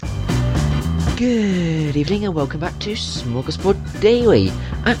Good evening and welcome back to Smorgasbord Daily.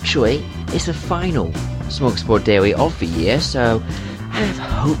 Actually, it's the final Smorgasbord Daily of the year, so I have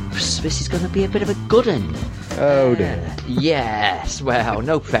hopes this is going to be a bit of a good one. Oh dear. Yes, well,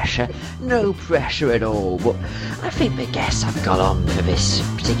 no pressure at all, but I think the guests I've got on for this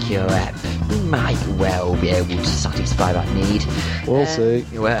particular ep might well be able to satisfy that need. We'll see.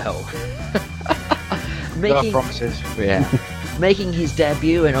 Well, No promises. Yeah. Making his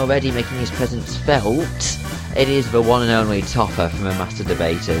debut and already making his presence felt, it is the one and only Topper from the Master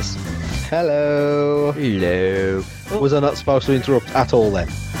Debaters. Hello. Hello. Was I not supposed to interrupt at all then?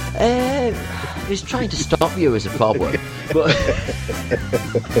 He's trying to stop you as a problem. But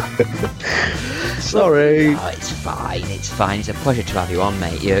Sorry. oh, it's fine. It's a pleasure to have you on,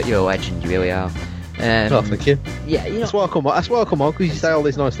 mate. You're a legend, you really are. Oh, thank you. Yeah, you know. That's why I come on. Because you say all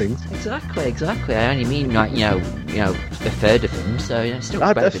these nice things. Exactly. I only mean like a third of them, so it's still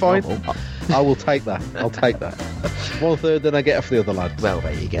better That's than fine. normal. I will take that. I'll take that. 1/3, then I get off the other lads. Well,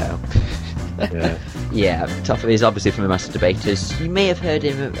 there you go. Yeah. Yeah, Topper is obviously from the Master Debaters. You may have heard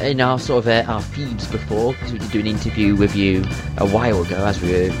him in our sort of our feeds before, because we did do an interview with you a while ago, as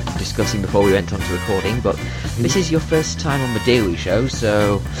we were discussing before we went on to recording. But this is your first time on the Daily Show,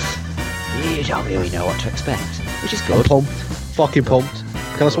 so you don't really know what to expect, which is I'm good. pumped. Fucking pumped.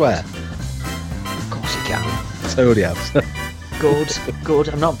 Can I swear? Of course you can. I already have. Good.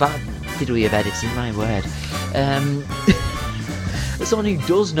 I'm not bad fiddly of editing, my word. As someone who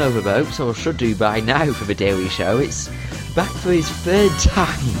does know the ropes, or should do by now for the Daily Show, it's back for his third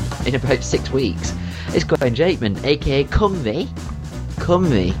time in about 6 weeks. It's Glenn Jakeman, aka Cumby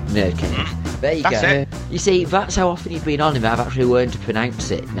Nerd King. There you That's go. it. You see, that's how often you've been on him. I've actually learned to pronounce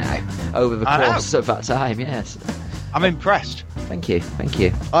it now over the course of that time. Yes. I'm impressed. Thank you.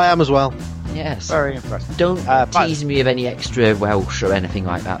 I am as well. Yes. Very impressed. Don't but- tease me with any extra Welsh or anything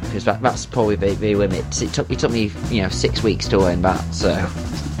like that, because that's probably the limit. It took me 6 weeks to learn that. So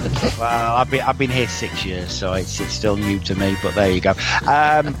Well, I've been here 6 years, so it's still new to me. But there you go.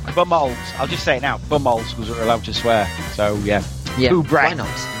 Bumholes. I'll just say it now. Bumholes because we're allowed to swear. So yeah. yeah, Who brag?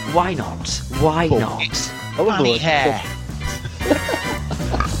 Why not? Why Bum. not? I love the Funny word. hair.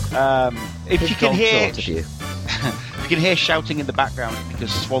 If you can hear, Short of you. if you can hear shouting in the background, it's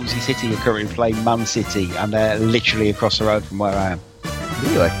because Swansea City are currently playing Man City, and they're literally across the road from where I am.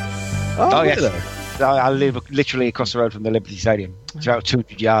 Really? Oh, yes. yes. I live literally across the road from the Liberty Stadium. It's about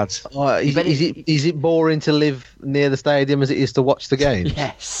 200 yards. Is it boring to live near the stadium as it is to watch the game?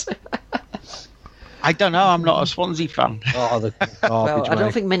 Yes. I don't know. I'm not a Swansea fan. Well, I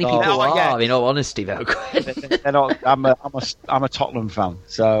don't think many people no, are. yeah. In all honesty, though. They're not, I'm a Tottenham fan.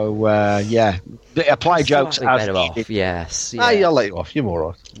 So yeah, apply jokes Slightly as better off. needed. Yes. I'll Yeah. let you off. You're more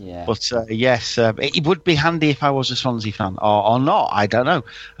right. Yeah. But yes, it would be handy if I was a Swansea fan or not. I don't know.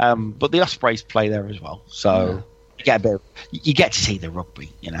 But the Ospreys play there as well, so you get to see the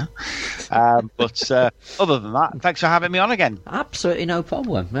rugby, But other than that, thanks for having me on again. Absolutely no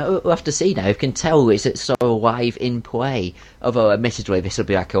problem. We'll have to see now. You can tell it's sort of live in play. Although, admittedly, this will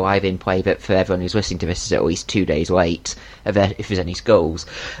be like a live in play, but for everyone who's listening to this, is at least 2 days late if there's any skulls.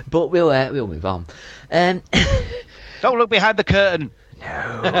 But we'll move on. Don't look behind the curtain.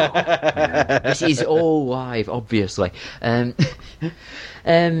 This is all live, obviously.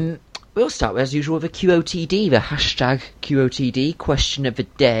 We'll start, as usual, with a QOTD, the hashtag QOTD question of the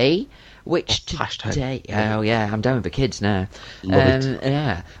day. Which today... Oh, yeah, I'm down with the kids now. Love it.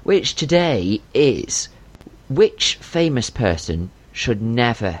 Yeah. Which today is... Which famous person should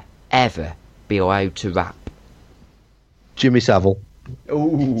never, ever be allowed to rap? Jimmy Savile.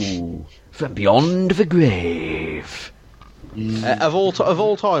 Ooh. From beyond the grave. Of all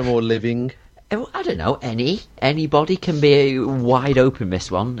time or living? I don't know, anybody can be wide open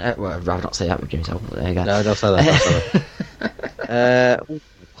this one. Well, I'd rather not say that with Jimmy Savile, but there you go. No, don't say that.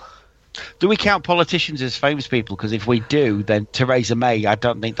 Do we count politicians as famous people? Because if we do, then Theresa May, I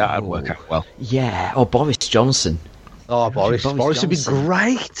don't think that would work out well. Yeah, or Boris Johnson. Boris would be Johnson.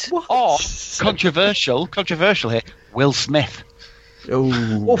 great. What? Or controversial here, Will Smith.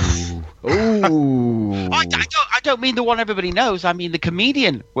 Ooh. Ooh. I don't mean the one everybody knows. I mean the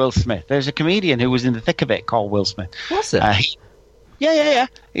comedian Will Smith. There's a comedian who was in the thick of it called Will Smith. What's it? Yeah.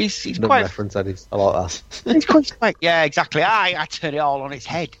 He's No quite. reference, that is. I like that. He's quite. Yeah, exactly. I turn it all on its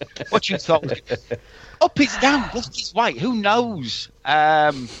head. What you thought? Up is down, left is white. Who knows?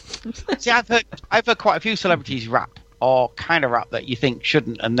 See, I've heard quite a few celebrities rap or kind of rap that you think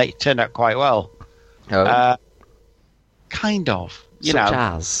shouldn't, and they turned out quite well. Oh. Kind of. You Such know.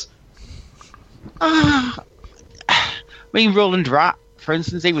 as? I mean, Roland Rat, for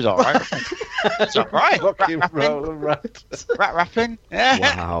instance, he was all right. It's all right. Rat rapping. Yeah.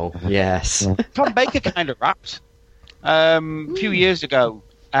 Wow. Yes. Tom Baker kind of raps. A few years ago,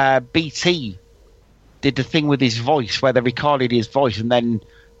 BT did the thing with his voice where they recorded his voice and then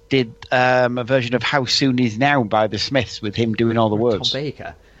did a version of How Soon Is Now by the Smiths with him doing all the words. Tom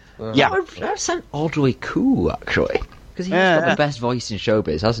Baker. Yeah. That sounds oddly cool, actually. Because he's got the best voice in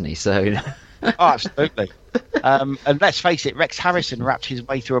showbiz, hasn't he? So. Oh, absolutely. And let's face it, Rex Harrison rapped his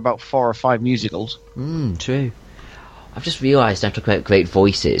way through about 4 or 5 musicals. True. I've just realised, I'm talking about great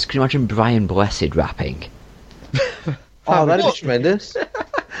voices. Can you imagine Brian Blessed rapping? Oh, that is tremendous.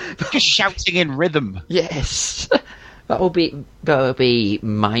 Just shouting in rhythm. Yes. That would be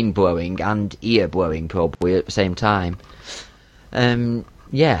mind blowing and ear blowing probably at the same time.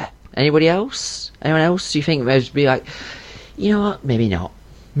 Yeah. Anybody else? Anyone else? Do you think there'd be like, you know what? Maybe not.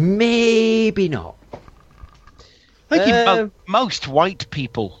 Maybe not. I think most white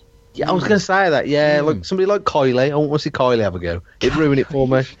people. Yeah, I was going to say that. Yeah, like somebody like Kylie. I want to see Kylie have a go. It'd ruin it for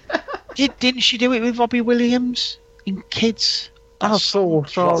me. Didn't she do it with Robbie Williams in Kids? I saw.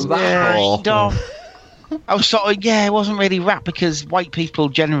 Yeah, I was sort of, it wasn't really rap because white people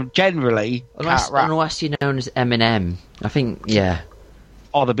generally can't rap. Unless you're known as Eminem. I think, yeah.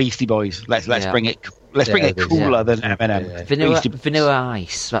 Or the Beastie Boys. Let's bring it. Let's bring it cooler than Eminem. Vanilla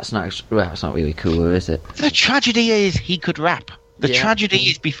Ice. That's not really cool, is it? The tragedy is he could rap. The tragedy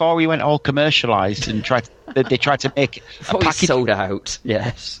is before he went all commercialised and they tried to make a package sold out.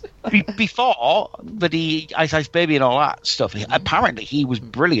 Yes. Before the Ice Ice Baby and all that stuff, apparently he was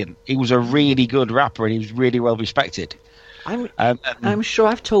brilliant. He was a really good rapper and he was really well respected. I'm sure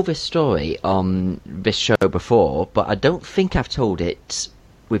I've told this story on this show before, but I don't think I've told it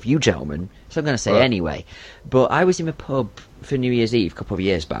with you gentlemen, so I'm going to say anyway. But I was in a pub for New Year's Eve a couple of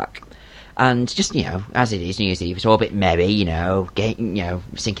years back, and just, as it is New Year's Eve, it's all a bit merry,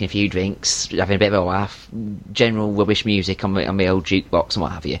 sinking a few drinks, having a bit of a laugh, general rubbish music on the old jukebox and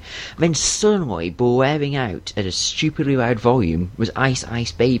what have you. And then suddenly, blaring out at a stupidly loud volume was Ice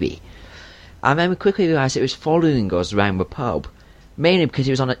Ice Baby. And then we quickly realised it was following us around the pub, mainly because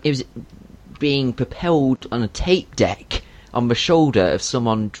it was being propelled on a tape deck on the shoulder of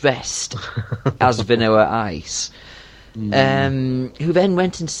someone dressed as Vanilla Ice, who then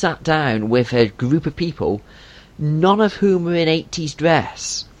went and sat down with a group of people, none of whom were in 80s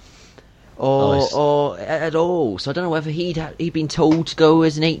dress or at all. So I don't know whether he'd been told to go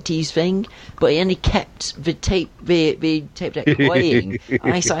as an 80s thing, but he only kept the tape deck playing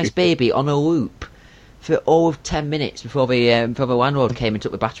Ice Ice Baby on a loop for all of 10 minutes before the landlord came and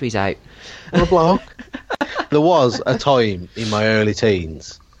took the batteries out. What a bloke. There was a time in my early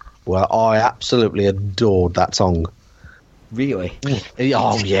teens where I absolutely adored that song. Really?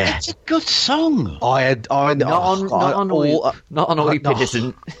 Oh yeah, it's a good song. Not on a loop. It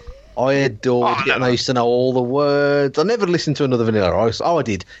isn't. I adored it, and I used to know all the words. I never listened to another Vanilla Ice. Oh, I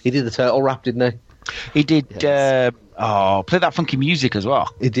did. He did the turtle rap, didn't he? He did. Yes. Play that funky music as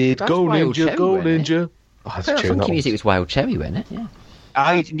well. He did. That's Go Wild Ninja, Cherry, Go wasn't it? Ninja. Oh, that's true. Funky music was Wild Cherry, wasn't it?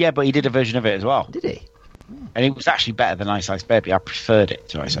 Yeah. Yeah, but he did a version of it as well. Did he? And it was actually better than Ice Ice Baby. I preferred it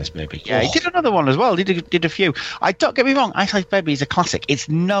to Ice Ice Baby. Yeah, he did another one as well. He did a few. Don't get me wrong, Ice Ice Baby is a classic. It's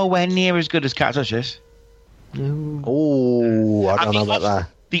nowhere near as good as Cat Touch This. Oh, I don't know about that.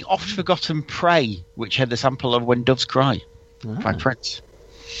 The oft-forgotten Prey, which had the sample of When Doves Cry by Prince.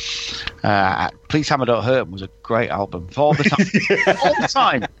 Please Hammer Don't Hurt was a great album for all the time. All the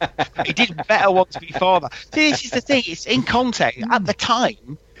time. He did better ones before that. This is the thing. It's in context. At the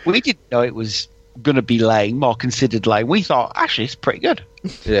time, we didn't know it was going to be lame or considered lame. We thought, actually, it's pretty good.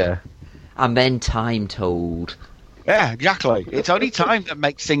 Yeah. And then Time told. Yeah, exactly. It's only time that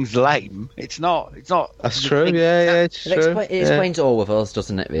makes things lame. It's not. That's true. Yeah, it's true. It explains all of us,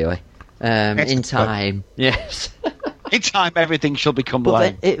 doesn't it? Really. In time, yes. In time, everything shall become but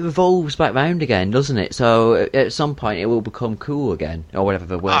lame. Then it revolves back round again, doesn't it? So at some point, it will become cool again, or whatever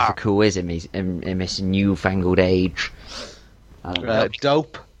the word for cool is in this newfangled age. I don't know.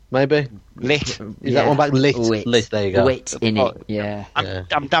 Dope, maybe. Lit. Is that one back? Lit. Lit. There you go. Lit in it. Yeah.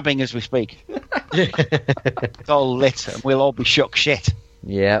 I'm dabbing as we speak. It's all lit, and we'll all be shook shit.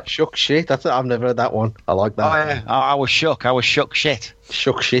 Yeah. Shook shit. That's it. I've never heard that one. I like that. Oh yeah. I was shook shit.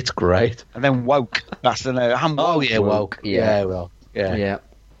 Shook shit's great. And then woke. That's the name. I'm woke. Oh yeah, woke. Yeah, well. Yeah. Yeah.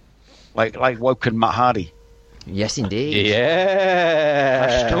 Like woke and Matt Hardy. Yes, indeed.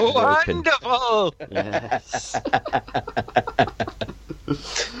 Yeah. So wonderful. Yes.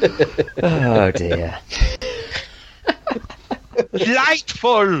 Oh dear.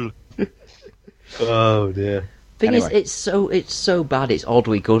 Delightful. Oh dear. Thing Anyway. is, it's so bad. It's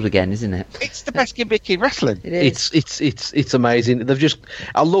oddly good again, isn't it? It's the best gimmick in wrestling. It is. It's amazing.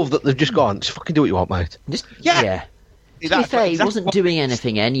 I love that they've just gone. Just fucking do what you want, mate. Just, Yeah. yeah. To be That's fair, he exactly wasn't what- doing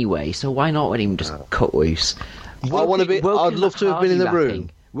anything anyway, so why not let him just cut loose? I'd love to have been in the room.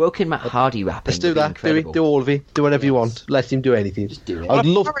 Woken Matt Hardy rapping. Let's do would be that. incredible. Do all of it. Do whatever you want. Let him do anything. Just do it. I'd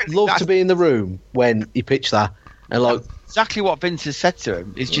Well, love apparently to be in the room when he pitched that and like, Exactly what Vince has said to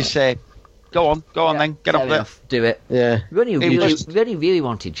him is just say, "Go on, then, get Fair up there." enough, do it. yeah. We only It was- really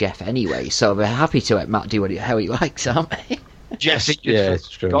wanted Jeff anyway, so we're happy to let Matt do how he likes, aren't we? Jesse, Yeah, it's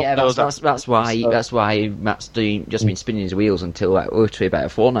true. Yeah, that's why Matt's just been spinning his wheels until literally about a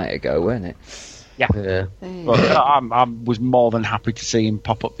fortnight ago, weren't it? Yeah. But I was more than happy to see him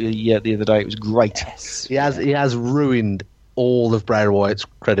pop up the other day. It was great. Yes. He has ruined all of Bray Wyatt's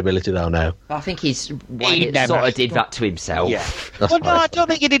credibility though now. I think He never- sort of did that to himself. Yeah. That's Well, no, fine. I don't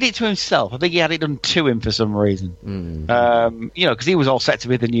think he did it to himself. I think he had it done to him for some reason. Because he was all set to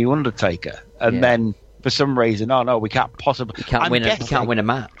be the new Undertaker, and Yeah. then for some reason, oh no, we can't possibly. He can't win a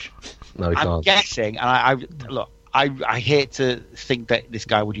match. No, he I'm can't. guessing, and I look. I hate to think that this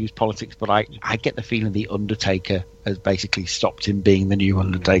guy would use politics, but I get the feeling the Undertaker has basically stopped him being the new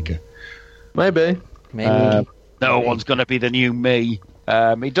Undertaker. Maybe. Maybe. No one's going to be the new me.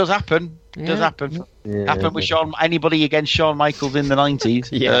 It does happen. It does Yeah. happen. Yeah. Happened with anybody against Shawn Michaels in the 90s.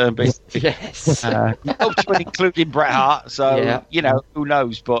 Yeah. Basically. Yes. Up to and including Bret Hart. So, Yeah. who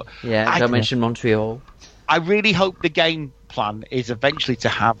knows? But Yeah, don't mention Montreal. I really hope the game plan is eventually to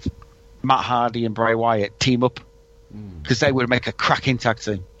have Matt Hardy and Bray Wyatt team up, because they would make a cracking tag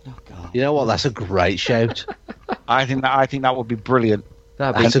team. Oh, God. You know what? That's a great shout. I think that would be brilliant.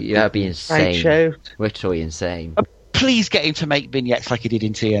 That's That'd be Great insane. shout. Literally insane. Please get him to make vignettes like he did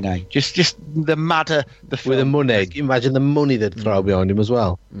in TNA. Just the madder the film. With the money. Imagine the money they'd throw behind him as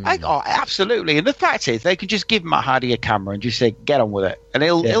well. Oh, absolutely. And the fact is, they could just give Matt Hardy a camera and just say, "Get on with it," and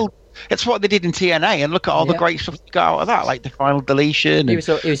he'll. It's what they did in TNA, and look at all the Yeah. great stuff that got out of that, like the final deletion. It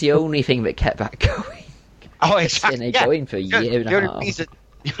was the only thing that kept that going. Oh, exactly. TNA Yeah. going for a year and a The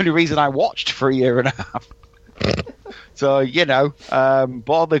half. only reason I watched for a year and a half. So, but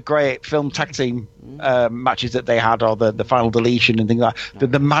all the great film tag team matches that they had, or the final deletion and things like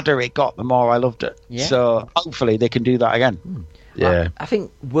that, the madder it got, the more I loved it. Yeah. So hopefully they can do that again. Yeah. I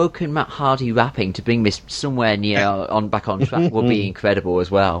think Woken Matt Hardy rapping to bring this somewhere near back on track will be incredible as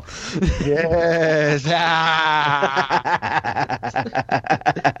well. Yes.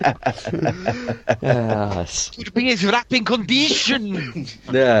 Yes. Would be his rapping condition.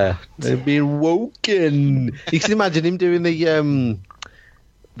 Yeah. They've been woken. You can imagine him doing the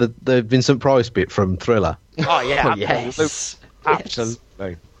Vincent Price bit from Thriller. Oh yeah, Oh, absolutely. yes.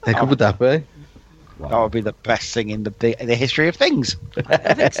 Absolutely. How good would that be? That would be the best thing in the history of things.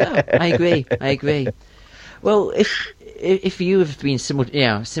 I think so. I agree. Well, if you have been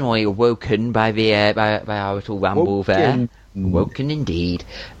similarly woken by our little ramble there, woken indeed,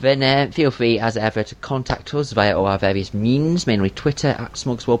 then feel free as ever to contact us via all our various means, mainly Twitter at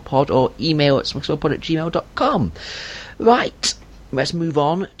SmugsWorldPod or email at smugsworldpod@gmail.com. Right, let's move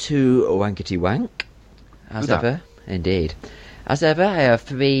on to Wankety Wank. As Do that. ever, indeed. As ever, I have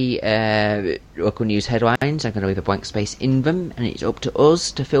 3 local news headlines. I'm going to leave a blank space in them, and it's up to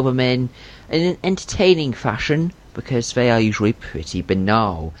us to fill them in an entertaining fashion, because they are usually pretty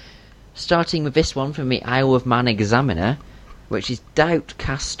banal. Starting with this one from the Isle of Man Examiner, which is doubt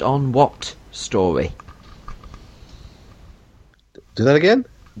cast on what story? Do that again?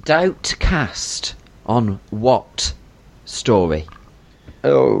 Doubt cast on what story?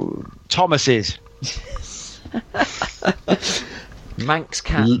 Oh, Thomas's. Manx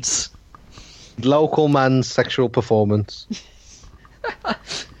cats. local man's sexual performance.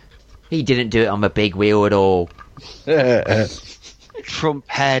 He didn't do it on the big wheel at all. Trump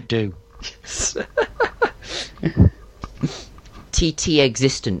hairdo. TT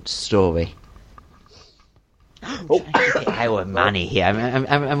existence story. The Isle of Man here.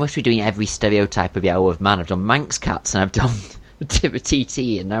 I must be doing every stereotype of the Isle of Man. I've done Manx cats and I've done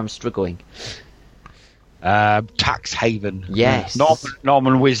TT, and now I'm struggling. Tax haven. Yes.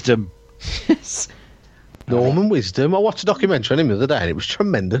 Norman Wisdom. Norman Wisdom. I watched a documentary on him the other day and it was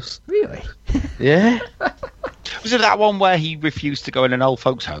tremendous. Really? Yeah. Was it that one where he refused to go in an old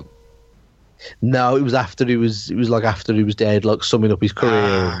folks' home? No, it was after he was. It was like after he was dead, like summing up his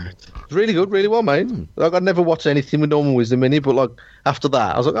career. It was really good, really well made. Like I'd never watched anything with Norman Wisdom in it, but like after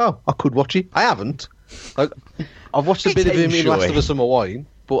that, I was like, oh, I could watch it. I haven't. Like I've watched a bit of him in Last of Us Summer Wine,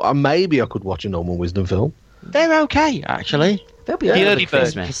 but maybe I could watch a Norman Wisdom film. They're okay, actually. There'll be The over Early Bird.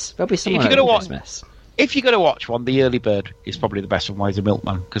 Christmas. There'll be some If you're over gonna watch- Christmas. If you're going to watch one, The Early Bird is probably the best one. Why is the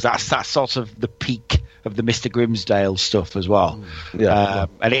Milkman? Because that's sort of the peak of the Mr. Grimsdale stuff as well. Yeah.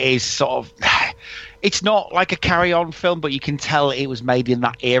 And it is sort of, it's not like a carry-on film, but you can tell it was made in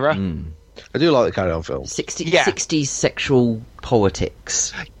that era. I do like the Carry On film. 60s sexual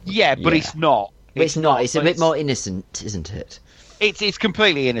politics. Yeah, but it's not. But it's not. It's a but bit more innocent, isn't it? It's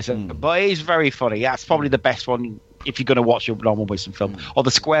completely innocent, but it is very funny. That's probably the best one if you're going to watch a Norman Wisdom film. Or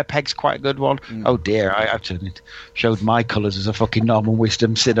The Square Peg's quite a good one. Oh dear, I've showed my colours as a fucking Norman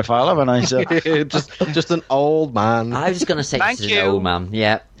Wisdom cinephile, haven't I? So. just an old man. I was just going to say Thank this is you. an old man.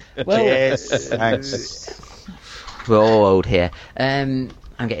 Yeah. Well, Yes, thanks. we're all old here. I'm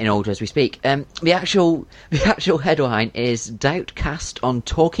getting older as we speak. The actual headline is Doubt cast on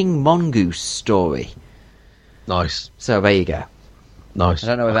Talking Mongoose story. Nice. So there you go. Nice. I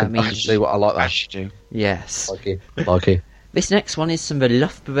don't know what that I can means. see what I like that. As you do. Yes. Like it. This next one is from the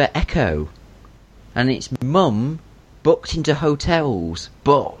Loughborough Echo, and it's mum booked into hotels,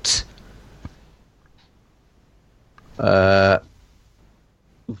 but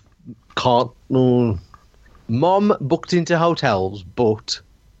Can't. Mom booked into hotels, but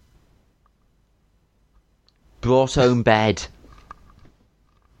brought home bed.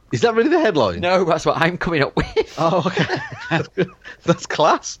 is that really the headline? No, that's what I'm coming up with. Oh, okay. That's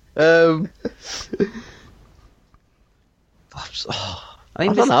class. I mean,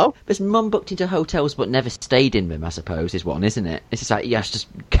 I don't know. There's mum booked into hotels but never stayed in them, I suppose, is one, isn't it? It's just like, yes, just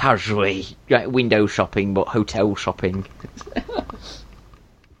casually, like window shopping but hotel shopping.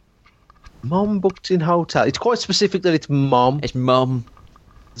 Mom booked in hotel. It's quite specific that it's mom. It's mum.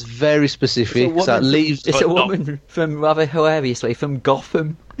 It's very specific. It's a So that woman, leaves it's a woman from, rather hilariously, from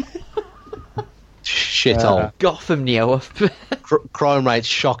Gotham. shithole. Gotham, Neo. Crime rate's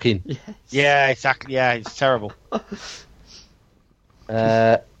shocking. Yeah, exactly. Yeah, it's terrible.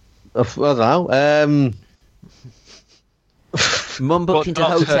 I don't know. Mum booked But into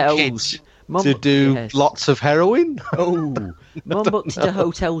not her hotels. kids. Mum To bu- do yes. lots of heroin. Oh, mum booked into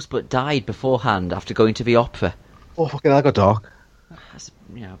hotels but died beforehand after going to the opera. Oh, fucking hell, got dark. That's,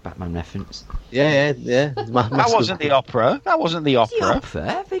 Batman reference. Yeah. That wasn't the opera. That wasn't the The opera.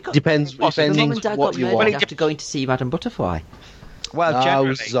 opera? They got, Depends. the Depends mum and dad what got you murdered want. after going to see Madame Butterfly. Well, No, it generally,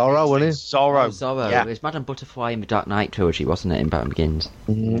 was Zorro, wasn't it? Zorro. Zorro. Yeah. It was Madame Butterfly in the Dark Knight trilogy, wasn't it, in Batman Begins?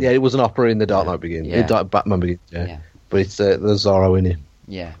 Yeah, it was an opera in the Dark Knight Begins. Yeah. Batman Begins. Yeah. Yeah. But it's the Zorro in it.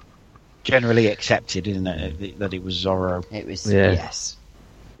 Yeah. Generally accepted, isn't it, that it was Zorro? It was, Yeah. yes.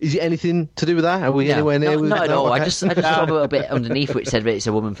 Is it anything to do with that? Are we No, anywhere near? not, with not at no, all. okay. I just saw a little bit underneath which said that it's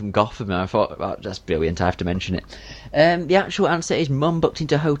a woman from Gotham, and I thought, well, that's brilliant, I have to mention it. The actual answer is mum booked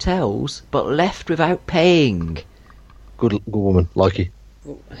into hotels, but left without paying. Good woman, like it.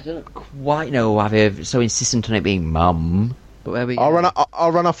 I don't quite know why they're so insistent on it being mum. But there we go. I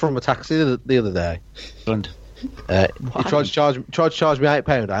ran off from a taxi the other day. England. He tried to charge me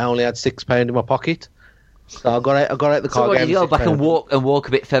 £8. I only had £6 in my pocket, so I got out the car. So what, gave did you him go back £6. and walk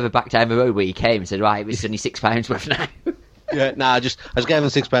a bit further back down the road where you came and said, right, this is only £6 worth now? Yeah, I just gave him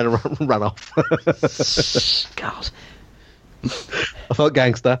 £6 and ran off. God. I felt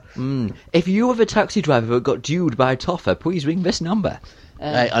gangster. If you were the taxi driver that got dewed by a toffer, please ring this number.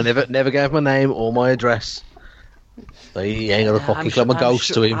 Hey, I never gave my name or my address. So he ain't got a fucking club a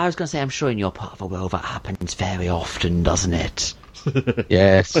ghost to him. I was going to say, I'm sure in your part of the world that happens very often, doesn't it?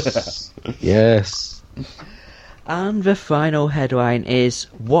 Yes. Yes. And the final headline is,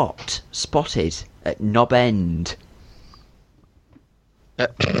 what spotted at Knob End?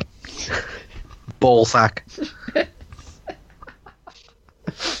 Ball sack.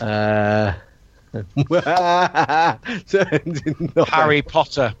 Harry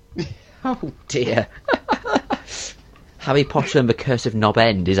Potter. Oh dear. Harry Potter and the Curse of Knob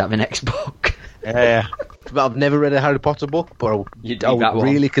End, is that the next book? Yeah. I've never read a Harry Potter book, but You'd I read that would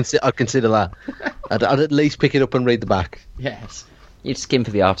one. really consider that. I'd at least pick it up and read the back. Yes. You'd skim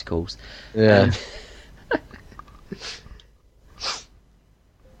for the articles. Yeah.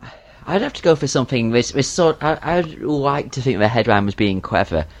 I'd have to go for something this sort. I'd like to think the headline was being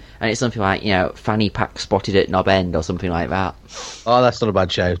clever, and it's something like, fanny pack spotted at Knob End or something like that. Oh, that's not a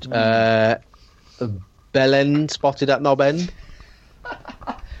bad shout. Bellend spotted at Knob End.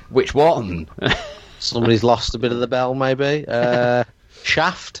 Which one? Somebody's lost a bit of the bell, maybe.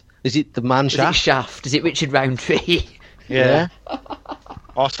 Shaft. Is it the man Is it Shaft? Shaft? Is it Richard Roundtree? Yeah.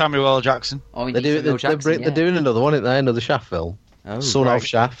 Or Samuel L. Jackson. Or They're indeed doing, Samuel Jackson, they're doing another one, aren't they? Another Shaft film. Oh, Son right. of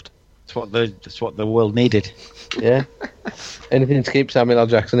Shaft. That's what the world needed. Yeah. Anything to keep Samuel L.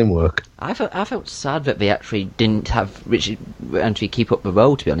 Jackson in work. I felt sad that they actually didn't have Richard Roundtree keep up the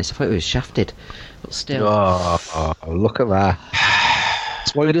role, to be honest. I thought he was shafted. But still. Oh, look at that.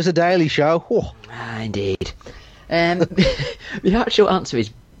 That's why he does a daily show. Oh. Indeed. The actual answer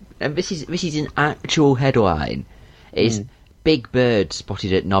is and this is an actual headline. It's Big Bird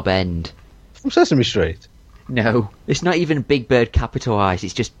spotted at Knob End. From Sesame Street. No, it's not even Big Bird capitalised.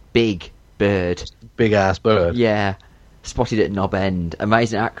 It's just Big Bird. Big ass bird. Yeah, spotted at Knob End, and that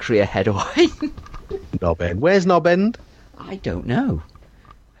isn't actually a headline. Knob End. Where's Knob End? I don't know.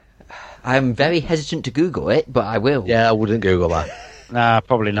 I'm very hesitant to Google it, but I will. Yeah, I wouldn't Google that. Nah,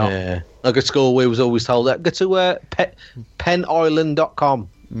 probably not. Yeah. Like at school, we was always told that. Go to penisland.com.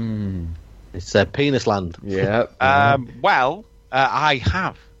 It's penis land. Yeah. Well, I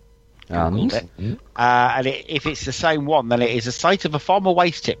have. And? If it's the same one, then it is a site of a former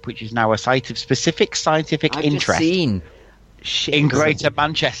waste tip, which is now a site of specific scientific I've interest just seen. Shit. in Greater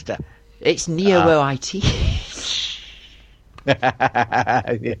Manchester. It's near where I teach. Yeah.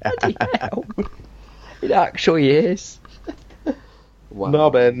 It actually is. Wow.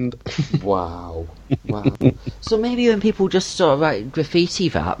 Knob End. Wow. So maybe when people just sort of like graffiti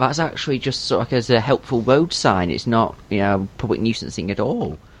that's actually just sort of like as a helpful road sign. It's not, public nuisancing at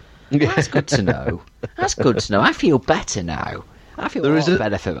all. Well, that's good to know. That's good to know. I feel better now. I feel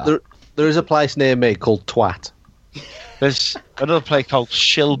better for that. There is a place near me called Twat. There's another place called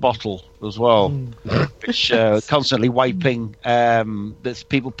Shill Bottle as well, which constantly wiping. There's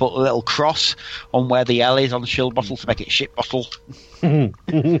people put a little cross on where the L is on the Shill Bottle to make it shit bottle. They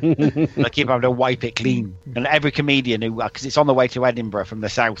keep having to wipe it clean. And every comedian who, because it's on the way to Edinburgh from the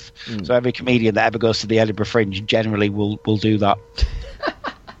south, so every comedian that ever goes to the Edinburgh Fringe generally will do that.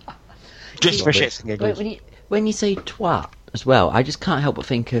 Just for shits and giggles. When you say twat as well, I just can't help but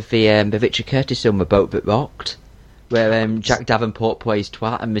think of the Richard Curtis film, A Boat That Rocked, where Jack Davenport plays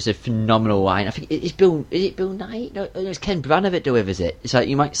twat, and there's a phenomenal line. I think it's Bill. Is it Bill Knight? No, it's Ken Branagh that delivers it. It's like,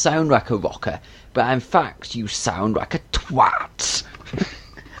 you might sound like a rocker, but in fact you sound like a twat.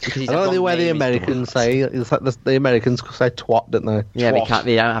 I don't know the way the Americans say. It's like the Americans say twat, don't they? Yeah, Twat.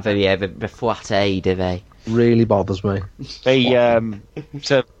 they don't have the flat A, do they? Really bothers me. So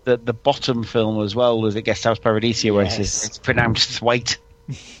the bottom film as well was, I guess, House Paradiso, where it's pronounced Thwaite.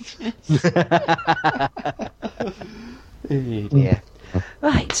 Yeah.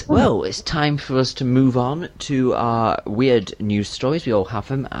 Right, well, it's time for us to move on to our weird news stories. We all have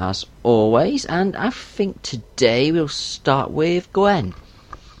them, as always, and I think today we'll start with Glenn.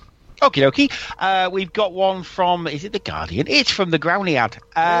 Okie dokie. We've got one from, is it The Guardian? It's from the Growniad.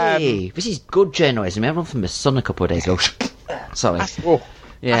 Hey, this is good journalism. We had one from The Sun a couple of days ago. Sorry.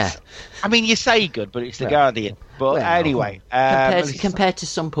 Yeah. I mean, you say good, but it's The Guardian. But anyway. Compared to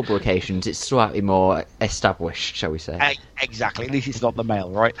some publications, it's slightly more established, shall we say. Exactly. At least it's not the Mail,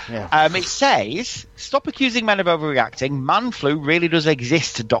 right? Yeah. It says, stop accusing men of overreacting. Man flu really does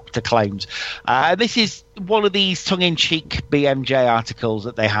exist, doctor claims. This is one of these tongue-in-cheek BMJ articles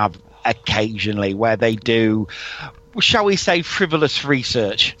that they have occasionally, where they do, shall we say, frivolous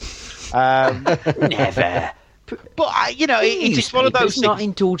research. Never. But, it's one of those things. Not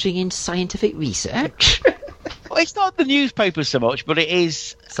indulging in scientific research. Well, it's not the newspapers so much, but it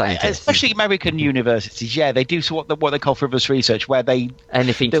is, scientists. Especially American universities. Yeah, they do what they call frivolous research, where they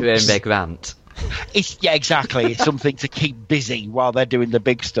anything to earn their grant. Exactly. It's something to keep busy while they're doing the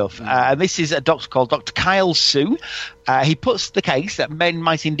big stuff. And this is a doctor called Dr. Kyle Sue. He puts the case that men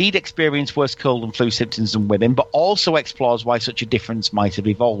might indeed experience worse cold and flu symptoms than women, but also explores why such a difference might have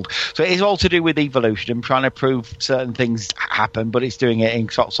evolved. So it is all to do with evolution and trying to prove certain things happen, but it's doing it in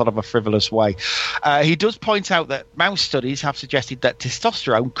sort of a frivolous way. He does point out that mouse studies have suggested that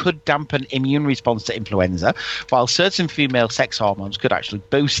testosterone could dampen immune response to influenza, while certain female sex hormones could actually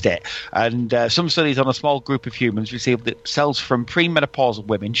boost it. And some studies on a small group of humans received that cells from premenopausal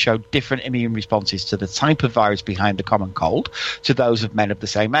women showed different immune responses to the type of virus behind the common cold to those of men of the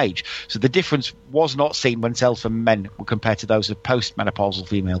same age. So the difference was not seen when cells from men were compared to those of postmenopausal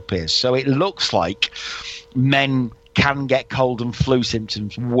female peers. So it looks like men can get cold and flu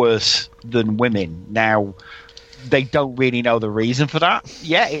symptoms worse than women. Now, they don't really know the reason for that.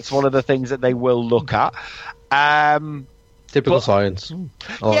 Yeah, it's one of the things that they will look at. Typical science. I'm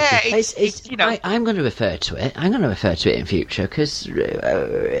going to refer to it. I'm going to refer to it in future because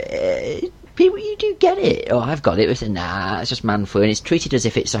people, you do get it. Oh, I've got it. It's it's just man flu, and it's treated as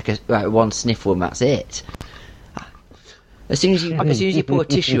if it's like one sniffle and that's it. As soon as you pull a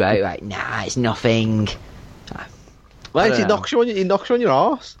tissue out, it's nothing. Well, it knocks you on your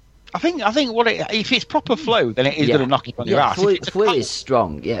arse. I think if it's proper flu, then it is going to knock you on your ass. Flu is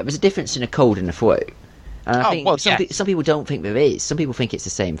strong. Yeah, there's a difference in a cold and a flu. And I think some people don't think there is. Some people think it's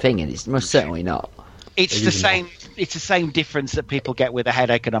the same thing, and it's most certainly not. It's the same difference that people get with a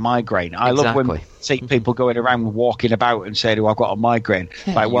headache and a migraine. I love when I see people going around walking about and saying, "Oh, I've got a migraine."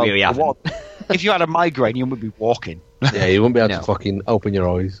 Like, well, really haven't. if you had a migraine, you wouldn't be walking. Yeah, you wouldn't be able No. to fucking open your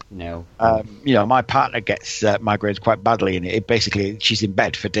eyes. No. My partner gets migraines quite badly, and it basically she's in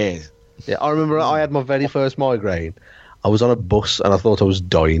bed for days. Yeah, I remember I had my very first migraine. I was on a bus and I thought I was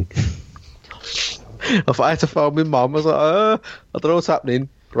dying. I had to phone my mum. I was like, I don't know what's happening,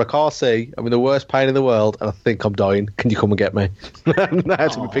 but I can't see. I'm in the worst pain in the world, and I think I'm dying. Can you come and get me? And I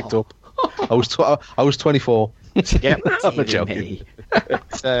had to be picked up. I was 24. Yeah, I'm not Dear joking. me.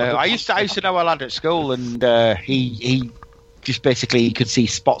 I used to know a lad at school, and he just basically he could see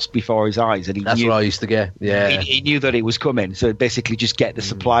spots before his eyes, and he That's knew what I used to get. Yeah. he knew that it was coming. So basically, just get the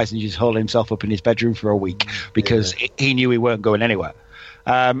supplies and just hold himself up in his bedroom for a week because he knew he weren't going anywhere.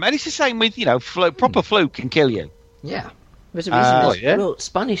 And it's the same with proper flu can kill you. Yeah. There's a reason. yeah. Well,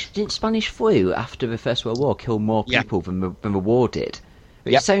 Spanish flu after the First World War killed more Yeah. people than the war did.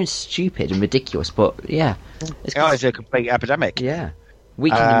 It Yep. sounds stupid and ridiculous, but yeah. It's a complete epidemic. Yeah.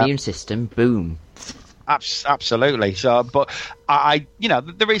 Weakened immune system, boom. Absolutely. So, but I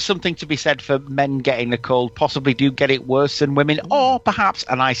there is something to be said for men getting a cold. Possibly do get it worse than women, or perhaps,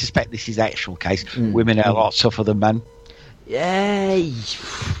 and I suspect this is the actual case, women are a lot tougher than men. Yeah,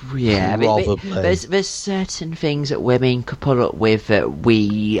 yeah. Probably. There's certain things that women could put up with that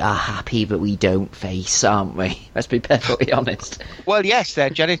we are happy that we don't face, aren't we? Let's be perfectly honest. Well, yes, their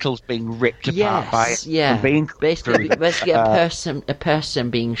genitals being ripped apart by Yes, yeah. being Basically, a person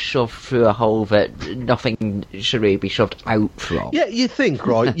being shoved through a hole that nothing should really be shoved out from. Yeah, you think,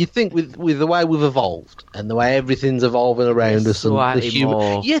 right? You think with the way we've evolved and the way everything's evolving around us and the Slightly human,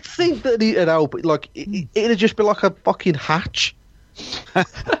 more. you'd think that it'd open, like it'd just be like a fucking hatch.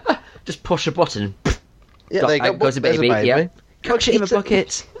 Just push a button. Yeah, there you go. Out goes a There's baby. Yeah. Catch it in a It's a-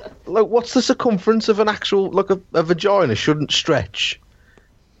 bucket. Like, what's the circumference of an actual a vagina? Shouldn't stretch.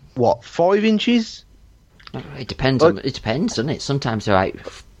 What, 5 inches? It depends. It depends, doesn't it? Sometimes they're like,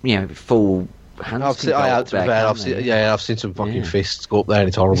 full hands. I've seen, I've seen some fucking Yeah. fists go up there, and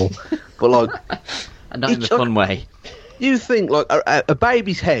it's horrible. But like, And not in a It's fun way. you think like a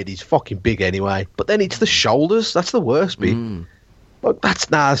baby's head is fucking big anyway, but then it's the shoulders. That's the worst bit. Like,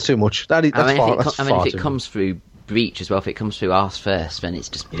 that's too much. That's far If it too comes through breech as well, if it comes through arse first, then it's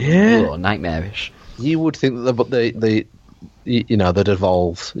just nightmarish. much. You would think that they'd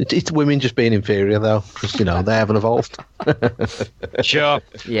evolved. It's women just being inferior though, because they haven't evolved. Sure.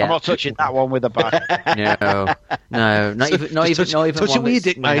 Yeah. I'm not touching that one with a bat. No, not even touch it one with your that's-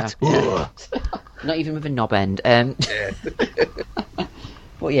 dick, mate. Yeah. Not even with a knob end.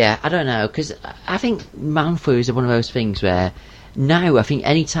 But yeah, I don't know, because I think man flu is one of those things where now I think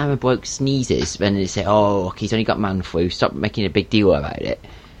any time a bloke sneezes, then they say, "Oh, look, he's only got man flu. Stop making a big deal about it."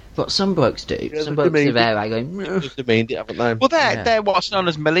 But some blokes do. Some blokes are there, like going, Demeaned it, haven't they? Well, they're what's known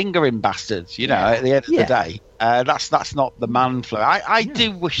as malingering bastards. At the end of the day, that's not the man flu. I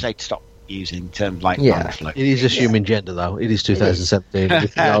do wish they'd stop using terms like man flu. It is assuming gender though. It is 2017.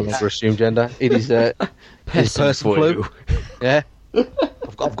 It's no longer assume gender. It is person flu. Yeah.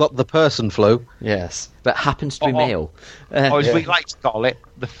 I've got the person flu. Yes, that happens to be male. Or as we like to call it,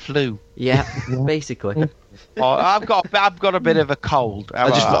 the flu. Yeah, basically. Or I've got a bit of a cold.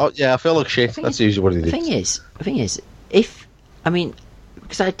 I feel like shit. That's usually what it The is. thing is,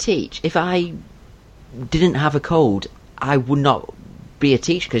 because I teach, if I didn't have a cold, I would not be a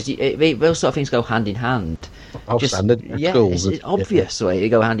teacher, because those sort of things go hand in hand. Standard Yeah, schools. it's obvious the way they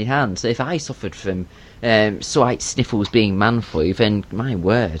go hand in hand. So if I suffered from slight sniffles being man flu, then my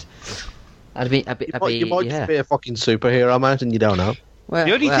word, You might just be a fucking superhero, mate, and you don't know. Well,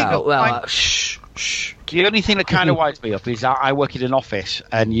 The only thing that might- shh. The only thing that kind of winds me up is I work in an office,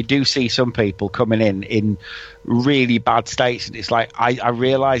 and you do see some people coming in really bad states, and it's like I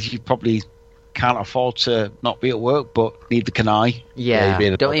realise you probably can't afford to not be at work, but neither can I. you're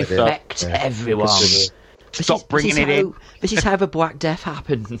being a Don't bad infect idiot. everyone. Stop bringing it in. This is how the Black Death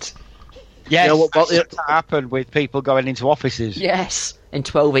happened. Yes, You know what, that's happened with people going into offices. Yes, in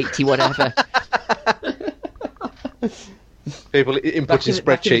 1280 whatever. People inputting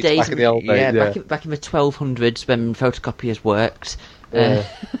spreadsheets back in the old days. Yeah, back in the 1200s when photocopiers worked.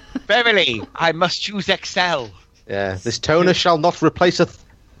 Verily, I must use Excel, This toner shall not replace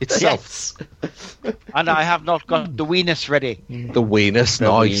itself. yes. And I have not got the weenus ready. The weenus,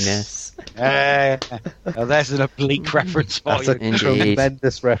 nice. Venus. Now there's an oblique reference for That's you. a Indeed.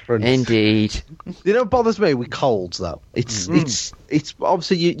 tremendous reference. Indeed. You know what bothers me with colds though? It's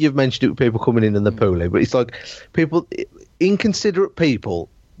obviously you've mentioned it with people coming in the poolie, but it's like people, inconsiderate people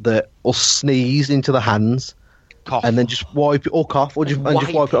that will sneeze into the hands Cough. and then just wipe it or cough or just wipe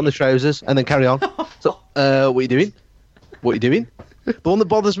it on the trousers and then carry on. So, what are you doing? What are you doing? The one that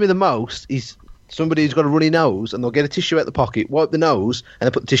bothers me the most is somebody who's got a runny nose, and they'll get a tissue out the pocket, wipe the nose, and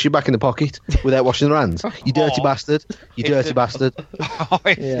then put the tissue back in the pocket without washing their hands. You dirty bastard! You dirty bastard!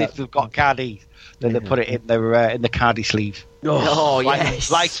 If they've got caddy, then they put it in the caddy sleeve.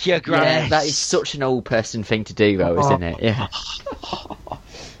 Yes, like your granny. Yeah, that is such an old person thing to do, though, isn't it? Yeah.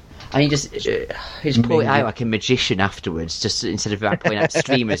 And you just pull it out like a magician afterwards, just instead of pulling out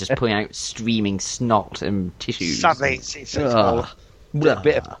streamers, just pulling out streaming snot and tissues. Sadly, it's a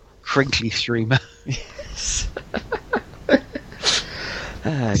bit of crinkly streamer. Yes.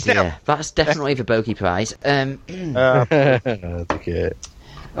 Dear. That's definitely the Bogey Prize. Okay.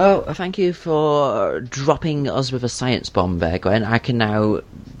 Well, thank you for dropping us with a science bomb there, Glenn. I can now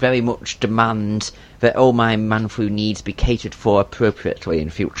very much demand that all my man flu needs be catered for appropriately in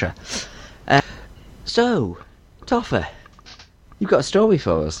future. So, Toffer, you've got a story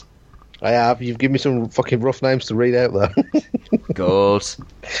for us. I have. You've given me some fucking rough names to read out there. Good.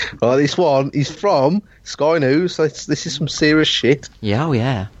 Oh, this one is from Sky News. So this is some serious shit. Yeah, oh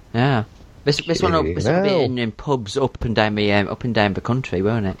yeah. This one will be in pubs up and down the country,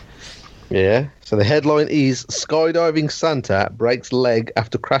 won't it? Yeah. So the headline is skydiving Santa breaks leg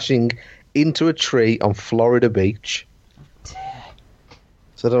after crashing into a tree on Florida beach.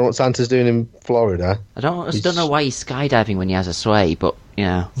 So I don't know what Santa's doing in Florida. I don't know why he's skydiving when he has a sleigh, but you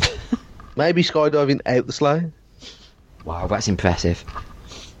know. Maybe skydiving out the sleigh. Wow, that's impressive.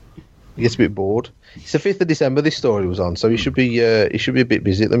 He gets a bit bored. It's the 5th of December this story was on, so he should be a bit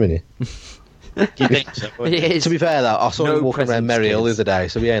busy at the minute. Do you think so? To be fair, though, I saw him walking around Merrill the other day,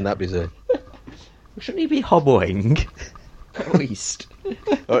 so he ain't that busy. Shouldn't he be hobbling? At least.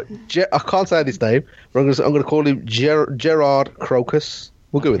 I can't say his name, but I'm going to call him Gerard Crocus.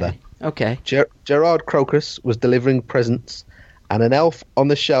 We'll go with that. Okay. Gerard Crocus was delivering presents and an elf on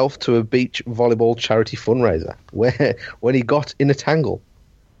the shelf to a beach volleyball charity fundraiser when he got in a tangle.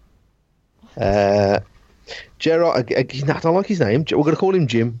 Gerard, I don't like his name. We're going to call him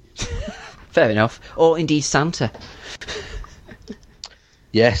Jim. Fair enough. Or indeed Santa.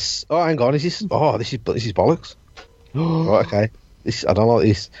 Yes. Oh, hang on. This is bollocks. Right, okay. I don't like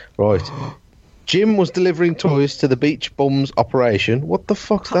this. Right. Jim was delivering toys to the Beach Bums operation. What the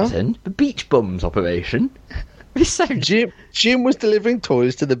fuck's that? The Beach Bums operation? Jim was delivering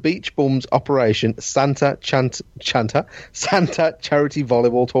toys to the Beach Bums operation Santa charity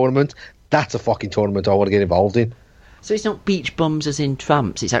volleyball tournament. That's a fucking tournament I want to get involved in. So it's not beach bums as in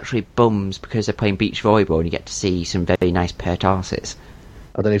tramps, it's actually bums because they're playing beach volleyball and you get to see some very nice paired arses.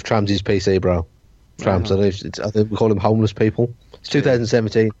 I don't know if trams is PC, bro. Trams, I think we call them homeless people. It's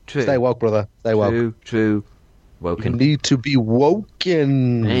 2017. True. Stay woke, brother. Stay woke. True. Woken. You need to be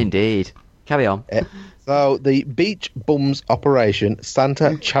woken. Indeed. Carry on. So the Beach Bums Operation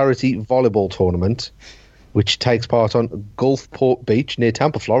Santa Charity Volleyball Tournament, which takes part on Gulfport Beach near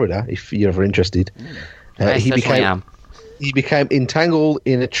Tampa, Florida, if you're ever interested. He became entangled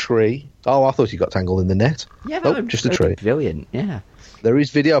in a tree. Oh, I thought he got tangled in the net. Yeah, nope, just a tree. Brilliant, yeah. There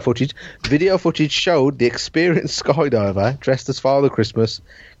is video footage. Video footage showed the experienced skydiver, dressed as Father Christmas,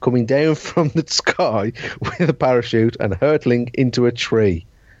 coming down from the sky with a parachute and hurtling into a tree.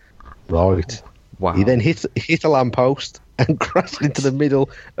 Right. Wow. He then hit a lamppost and crashed into the middle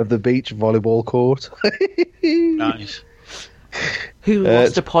of the beach volleyball court. Nice. Uh,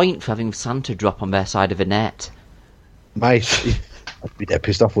 What's the point for having Santa drop on their side of a net? Mate, I'd be dead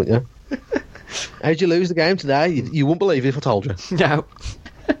pissed off, wouldn't you? How'd you lose the game today? You wouldn't believe it if I told you. No.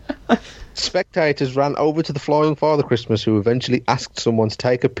 Spectators ran over to the flying Father Christmas, who eventually asked someone to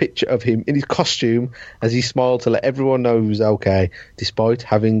take a picture of him in his costume as he smiled to let everyone know he was okay, despite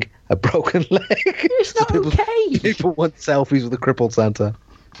having a broken leg. It's not okay. People want selfies with the crippled Santa.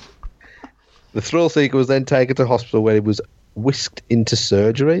 The thrill seeker was then taken to hospital where he was whisked into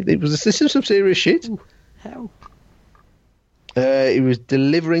surgery. This is some serious shit. Ooh, hell. He was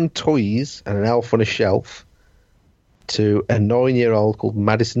delivering toys and an elf on a shelf to a 9-year-old called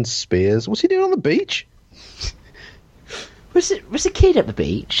Madison Spears. What's he doing on the beach? Was the kid at the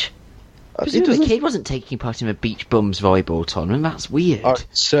beach? The kid wasn't taking part in a Beach Bums volleyball tournament. That's weird. I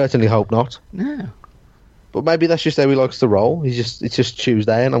certainly hope not. No. But maybe that's just how he likes to roll. It's just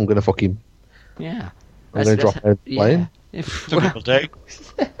Tuesday and I'm going to fucking... Yeah. I'm going to drop out playing. Some people do.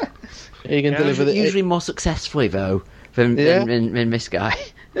 You can deliver the... Usually more successfully, though, than this guy.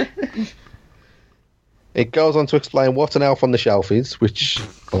 It goes on to explain what an elf on the shelf is, which...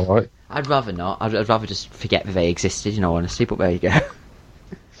 All right. I'd rather not. I'd rather just forget that they existed, in all honesty, but there you go.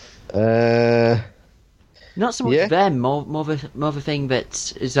 Not so much them, more of a thing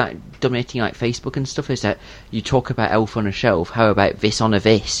that is like dominating like Facebook and stuff is that you talk about elf on a shelf, how about this on a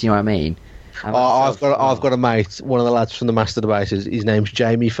this, you know what I mean? I've got a mate, one of the lads from the Master Debaters, his name's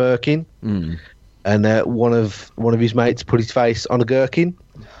Jamie Firkin. and one of his mates put his face on a gherkin.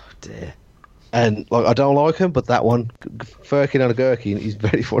 Oh dear. And like, I don't like him, but that one, Firkin on a gherkin, is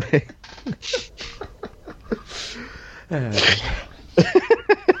very funny.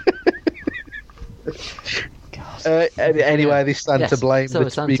 Anyway, this Santa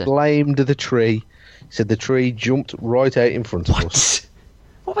blamed the tree. He said the tree jumped right out in front of us.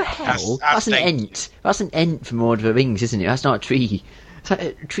 What the hell? That's an ent. That's an ent from Lord of the Rings, isn't it? That's not a tree.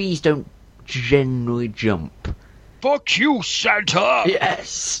 Trees don't generally jump. Fuck you, Santa!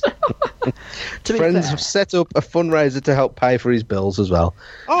 Yes! Friends have set up a fundraiser to help pay for his bills as well.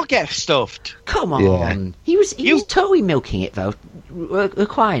 I'll get stuffed. Come on. Yeah. He was totally milking it, though.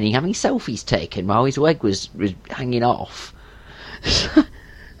 Reclining, having selfies taken while his leg was hanging off.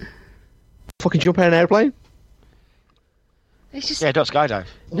 Fucking jump out of an airplane? It's just... Yeah, don't skydive.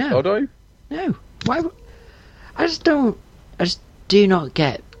 No. Oh, do you? No. Why? I just do not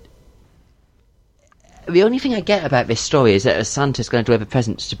get... The only thing I get about this story is that Santa's going to deliver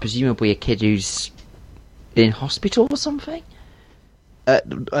presents to presumably a kid who's in hospital or something.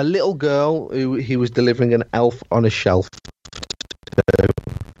 A little girl who he was delivering an elf on a shelf. It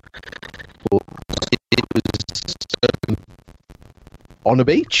was on a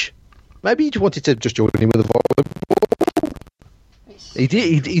beach. Maybe he wanted to just join in with the volleyball.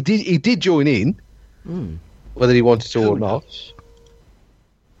 He did join in, whether he wanted to or not.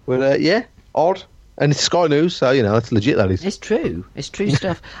 But yeah, odd. And it's Sky News, so you know it's legit. That is. It's true. It's true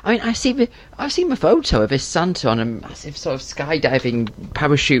stuff. I mean, I've seen the photo of this Santa on a massive sort of skydiving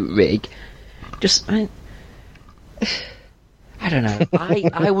parachute rig. I don't know.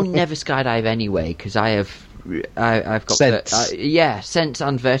 I will never skydive anyway because I've got sense. Sense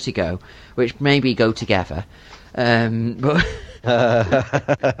and vertigo, which maybe go together. But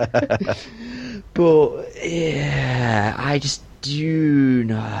yeah, I just do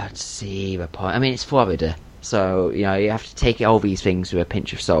not see the point. I mean, it's Florida, so you know you have to take all these things with a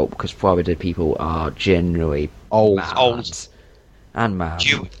pinch of salt because Florida people are generally old and mad.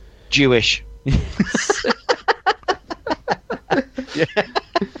 Jewish. Yeah.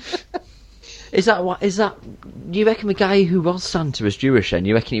 Is that? Do you reckon the guy who was Santa was Jewish? And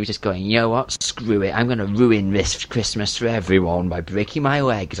you reckon he was just going, you know what? Screw it! I'm going to ruin this Christmas for everyone by breaking my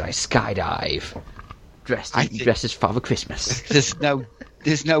leg as I skydive. Dressed as Father Christmas. There's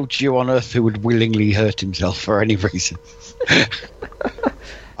no Jew on earth who would willingly hurt himself for any reason.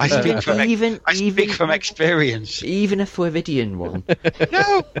 I speak from experience. Even a Floridian one.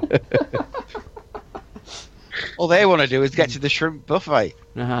 No. All they want to do is get to the shrimp buffet.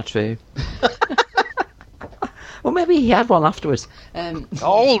 True. Well, maybe he had one afterwards.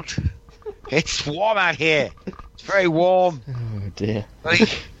 Old. It's warm out here. It's very warm. Oh dear.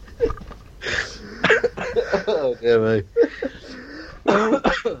 Oh dear me.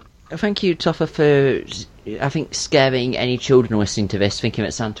 Thank you, Toffer, for scaring any children listening to this, thinking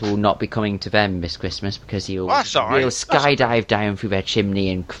that Santa will not be coming to them this Christmas because he'll skydive down through their chimney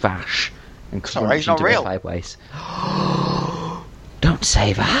and crash and crunch into their fireplace. Don't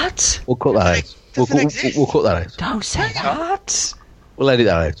say that. We'll cut that out. We'll cut that out. Don't say that. We'll edit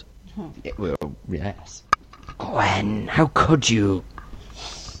that out. It will. Yes. Gwen, how could you?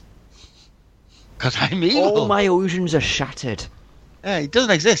 Because I'm evil. All my illusions are shattered. Yeah, it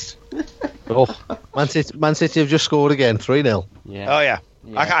doesn't exist. Man City have just scored again, 3-0. Yeah. Oh yeah.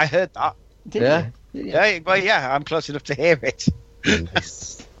 I heard that. Yeah, I'm close enough to hear it.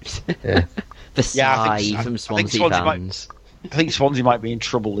 Yeah. The sigh from Swansea fans. I think Swansea might be in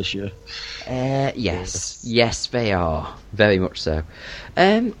trouble this year. Yes, they are. Very much so.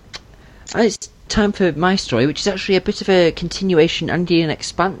 It's time for my story, which is actually a bit of a continuation and an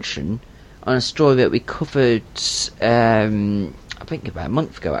expansion on a story that we covered, I think about a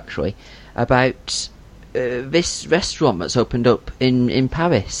month ago, actually, about this restaurant that's opened up in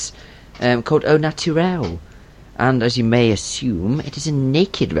Paris called Au Naturel. And as you may assume, it is a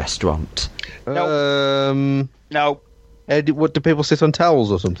naked restaurant. No. What, do people sit on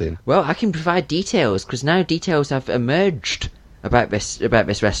towels or something? Well, I can provide details, because now details have emerged about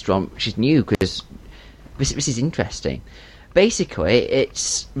this restaurant, which is new, because this is interesting. Basically,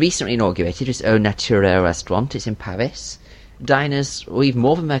 it's recently inaugurated, it's Au Naturel restaurant, it's in Paris. Diners leave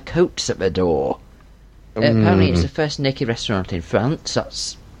more than their coats at the door. Apparently it's the first naked restaurant in France,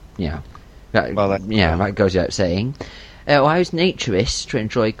 that's, that goes without saying. Allows naturists to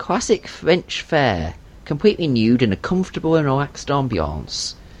enjoy classic French fare, completely nude in a comfortable and relaxed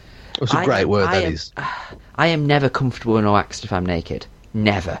ambiance. That's a great word, that is. I am never comfortable and relaxed if I'm naked.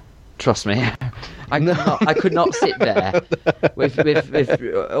 Never. Trust me. I could not sit there with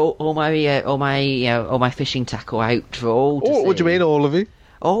all my fishing tackle out for all to see. What do you mean, all of it?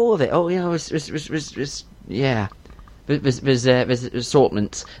 all of it. Oh, yeah, was yeah. There's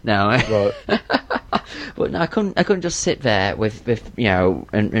assortments. No, Right. but no, I couldn't just sit there with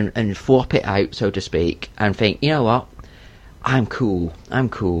and flop it out, so to speak, and think, you know what, I'm cool.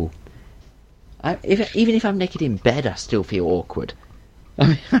 Even if I'm naked in bed, I still feel awkward. I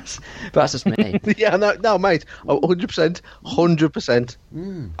mean, that's just me. Yeah, no, mate. 100%.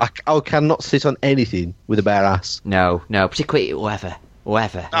 100%. I cannot sit on anything with a bare ass. No, particularly weather.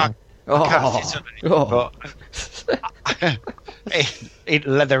 I can't sit on it, but in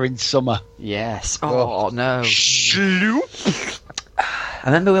leather in summer. Yes. Oh no. Sloop. I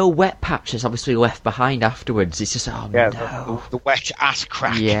remember little wet patches obviously left behind afterwards. It's just, no. The wet ass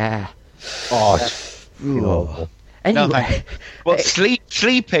crack. Yeah. Oh, it's awful. Anyway. No, thank you. But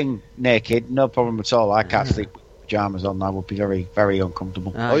sleeping naked, no problem at all. I can't sleep with pyjamas on. That would be very, very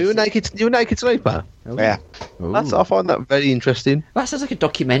uncomfortable. Oh, you're a naked sleeper? Yeah. I find that very interesting. That sounds like a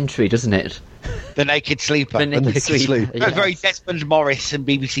documentary, doesn't it? The Naked Sleeper. The Naked Sleeper. Yes. Very Desmond Morris and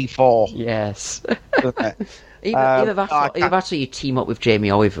BBC 4. Yes. Doesn't it? Either that or you team up with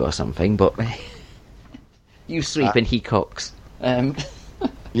Jamie Oliver or something, but you sleep and he cooks.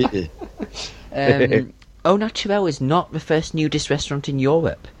 Yeah. Au Naturel is not the first nudist restaurant in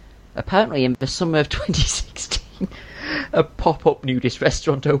Europe. Apparently, in the summer of 2016, a pop-up nudist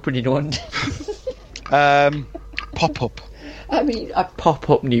restaurant opened in London. Pop-up. I mean, a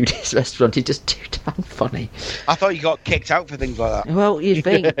pop-up nudist restaurant is just too damn funny. I thought you got kicked out for things like that. Well, you'd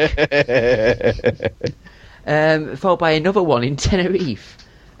think. Followed by another one in Tenerife.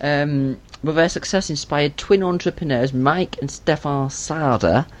 But their success inspired twin entrepreneurs Mike and Stefan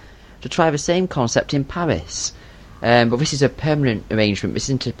Sarda to try the same concept in Paris. But this is a permanent arrangement. This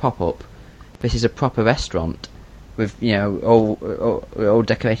isn't a pop-up. This is a proper restaurant with, all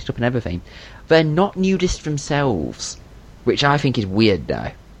decorated up and everything. They're not nudists themselves, which I think is weird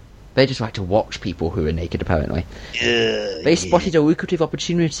now. They just like to watch people who are naked, apparently. They spotted a lucrative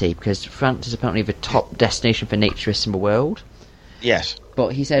opportunity because France is apparently the top destination for naturists in the world. Yes. But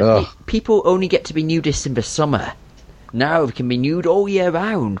he said, people only get to be nudists in the summer. Now they can be nude all year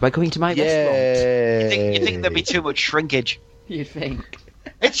round by coming to my restaurant. You think there'd be too much shrinkage? You'd think.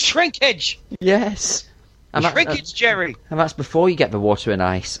 It's shrinkage! Yes. Shrinkage, Jerry! And that's before you get the water and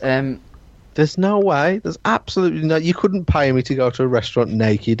ice. There's no way. There's absolutely no... You couldn't pay me to go to a restaurant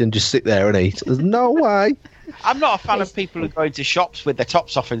naked and just sit there and eat. There's no way. I'm not a fan of people who go into shops with their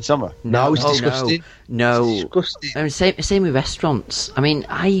tops off in summer. No, it's disgusting. No. It's disgusting. I mean, same with restaurants. I mean,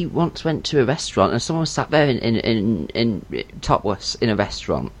 I once went to a restaurant and someone sat there in topless in a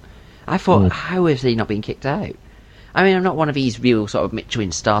restaurant. I thought, how have they not been kicked out? I mean, I'm not one of these real sort of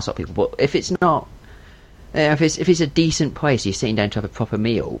Michelin star sort of people, but if it's not... if it's a decent place, you're sitting down to have a proper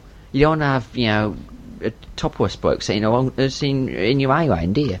meal, you don't have, a topless bloke sitting in your eye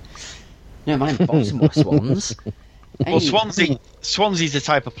line, do you? No, mine bottomless ones. Well, Swansea's the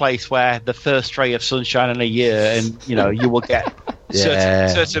type of place where the first ray of sunshine in a year, and you will get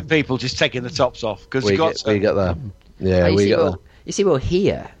certain people just taking the tops off because we get that. Yeah, we get that. You see, well,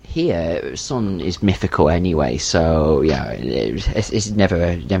 here, sun is mythical anyway, so yeah, it's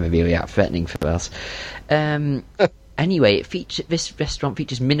never really that threatening for us. Anyway, this restaurant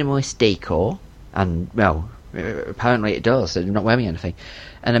features minimalist decor, and apparently it does. They're not wearing anything,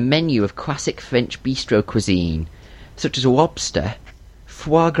 and a menu of classic French bistro cuisine, such as lobster,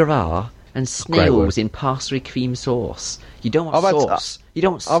 foie gras, and snails in parsley cream sauce. You don't want sauce. You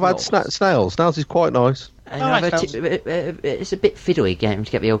don't. I've had snails. Snails is quite nice. It's a bit fiddly getting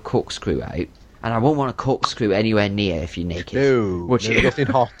to get the old corkscrew out, and I won't want a corkscrew anywhere near if you're naked. No, nothing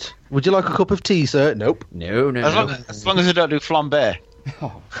hot. Would you like a cup of tea, sir? Nope. No. As long as I don't do flambé.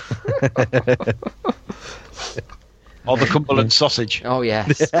 Oh. Or the Cumberland sausage. Oh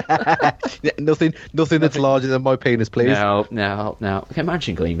yes. Nothing that's larger than my penis, please. No. I can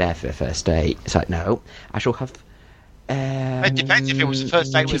imagine going there for a first date. It's like, no, I shall have. It depends if it was the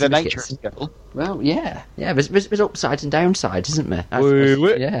first date with a naturist girl. Well, yeah. There's upsides and downsides, isn't there?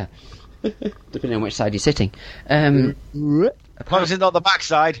 Yeah. Depending on which side you're sitting. As long as it's not the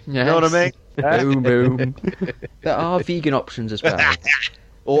backside. Yes. You know what I mean? Boom. There are vegan options as well.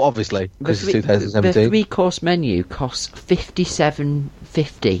 Or obviously, because it's 2017. The 3-course menu costs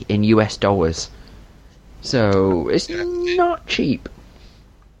 $57.50 in US dollars. So it's not cheap.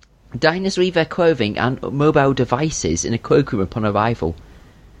 Diners leave their clothing and mobile devices in a cloakroom upon arrival.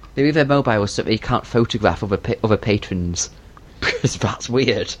 They leave their mobile so they can't photograph other patrons. Because that's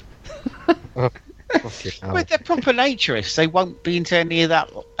weird. With their proper naturists, they won't be into any of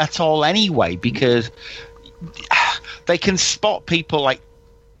that at all anyway, because they can spot people like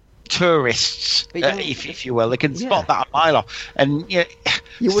tourists, if you will. They can spot that a mile off. And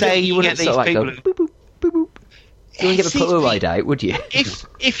You say wouldn't get these sort of like people go, who- boop, boop, boop, boop. You wouldn't get a Polaroid out, would you?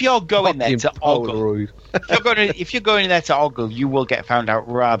 if you're going there to ogle, Polaroid. if you're going there to ogle, you will get found out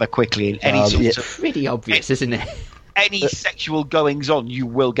rather quickly in any sort yeah. of Pretty obvious, isn't it? any sexual goings on. You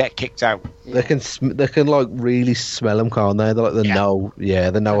will get kicked out. They can like really smell them, can't they? They're like the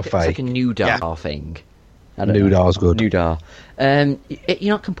they know a It's like fake. a nudar thing. I don't know. Nudar's good. Nudar.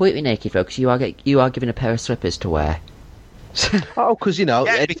 You're not completely naked, though, because you are given a pair of slippers to wear. Oh, because Yeah,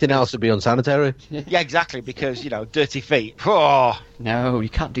 anything because- else would be unsanitary. Yeah, exactly. Because dirty feet. Oh, No, you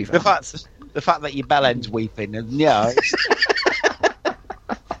can't do that. the fact that your bell end's weeping, and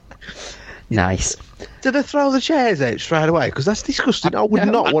Nice. Did they throw the chairs out straight away? Because that's disgusting. I would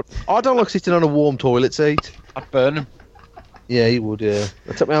not want. I don't like sitting on a warm toilet seat. I'd burn them. Yeah, you would. Yeah,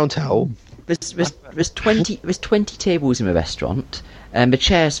 I took my own towel. There's 20 tables in the restaurant, and the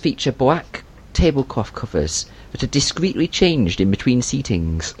chairs feature black tablecloth covers that are discreetly changed in between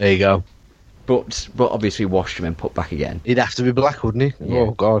seatings, There you go. but obviously washed and then put back again. He'd have to be black, wouldn't he? Yeah.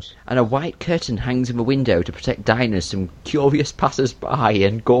 Oh God. And a white curtain hangs in the window to protect diners from curious passers-by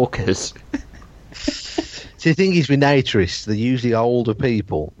and gawkers. See, the thing is with naturists, they're usually older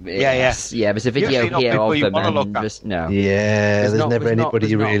people. Yes, yeah. There's a video Usually not here people of you them, wanna look and at. there's no. Yeah, there's never anybody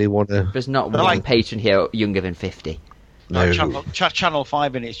you really want to. There's not They're one like- patron here younger than 50. No. Channel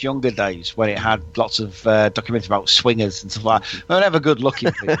 5 in its younger days, when it had lots of documentaries about swingers and stuff like that. They were never good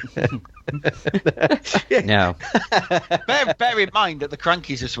looking. No, bear in mind that the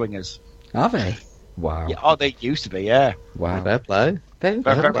Crankies are swingers. are they? Wow, Yeah, they used to be, yeah. wow. Fair play. They're in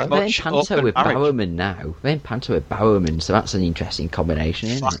Very they're in much panto open with marriage. Bowerman now. They're in panto with Bowerman, so that's an interesting combination,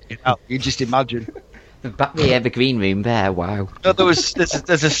 isn't it? Fucking hell, you just imagine. Back the green room there. Wow. No, there's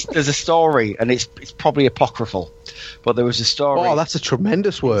a story, and it's probably apocryphal, but there was a story. Oh, that's a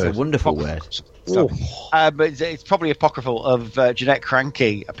tremendous It's a word. wonderful word. So, but it's probably apocryphal of Jeanette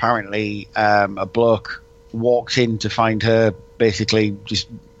Cranky. Apparently, a bloke walked in to find her basically just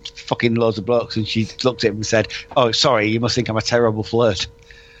fucking loads of blokes, and she looked at him and said, "Oh, sorry, you must think I'm a terrible flirt."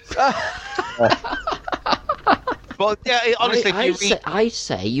 But yeah, honestly, I'd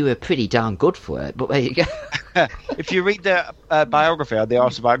say you were pretty darn good for it, but there you go. if you read the biography or the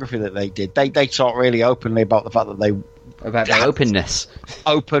autobiography that they did, they talk really openly about the fact that they About their openness.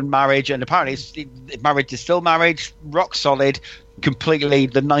 open marriage, and apparently marriage is still marriage, rock solid, completely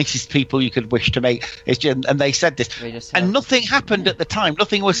the nicest people you could wish to meet. It's just, and they said this, and nothing happened at the time.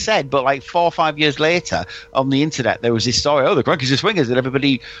 Nothing was said, but like 4 or 5 years later, on the internet, there was this story. Oh, the Crankies are swingers, and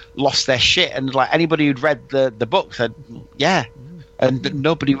everybody lost their shit. And like anybody who'd read the book said, yeah, and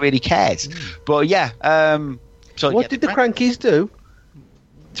nobody really cares. But yeah, so What did the Crankies do?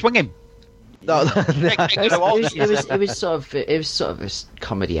 swinging? No, It was sort of a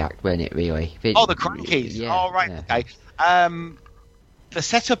comedy act, wasn't it? Really. Oh, the Crankies. Yeah, All right. yeah. Okay. The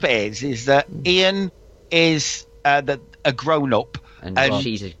setup is that Ian is a grown up, And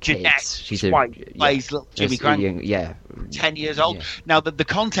she's a kid. Jeanette She's a White plays little Jimmy Just a Cranky. young- yeah. 10 years old. Yeah. Now, the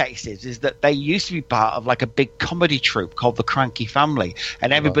context is that they used to be part of like a big comedy troupe called the Cranky Family,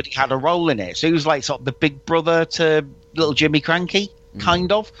 and everybody had a role in it. So he was like sort of the big brother to little Jimmy Cranky,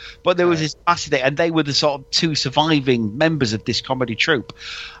 kind of. But there was this massive thing, and they were the sort of two surviving members of this comedy troupe.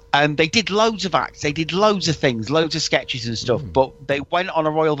 And they did loads of acts, they did loads of things, loads of sketches and stuff, but they went on a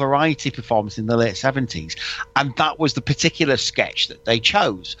Royal Variety performance in the late 70s, and that was the particular sketch that they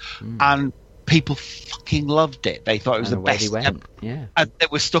chose. And people fucking loved it. They thought it was And the away best they went. ever. Yeah. And they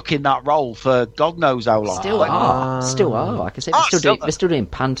were stuck in that role for God knows how long. Still are. Like I said, they're still doing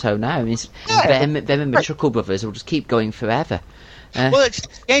panto now. It's them and the Chuckle Brothers will just keep going forever. Well,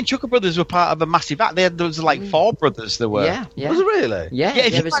 Chuckle Brothers were part of a massive act. There was like 4 brothers there were. Yeah. Was it really? Yeah, Yeah,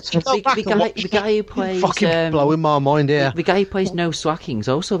 if you there's actually go back and watch the guy who plays Fucking blowing my mind here. the guy who plays No Swacking's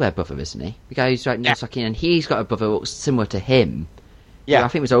also their brother, isn't he? The guy who's like No Swacking, and he's got a brother who looks similar to him. Yeah. who I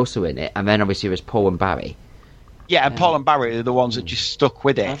think was also in it, and then obviously there's Paul and Barry. Yeah, and Paul and Barry are the ones that just stuck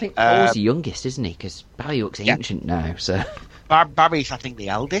with it. I think Paul's the youngest, isn't he? Because Barry looks ancient now, so Barry's, I think, the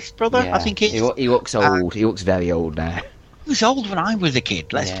eldest brother. yeah. I think he is. He looks old. He looks very old now. He was old when I was a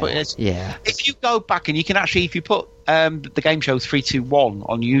kid. Let's Yeah. put it. Yeah. If you go back and you can actually, if you put the game show 321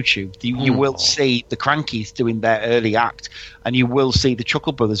 on YouTube, you will see the Crankies doing their early act, and you will see the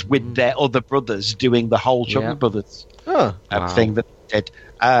Chuckle Brothers with their other brothers doing the whole Chuckle Yeah. Brothers Oh, thing that they did.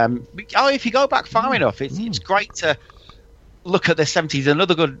 If you go back far enough, it's great to look at the 70s.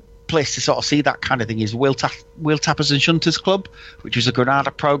 Another good place to sort of see that kind of thing is Wheel Tappers and Shunters Club, which was a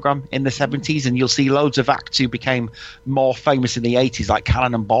Granada program in the 70s, and you'll see loads of acts who became more famous in the 80s, like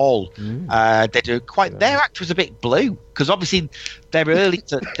Callan and Ball. They do quite. Their act was a bit blue because obviously their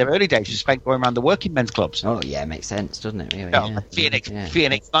early days was spent going around the working men's clubs. Oh yeah, makes sense, doesn't it? Really?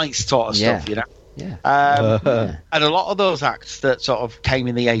 Phoenix Nights sort of stuff, you know. Yeah. And a lot of those acts that sort of came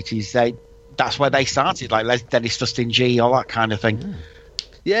in the 80s, that's where they started, like Les Dennis, Dustin G, all that kind of thing.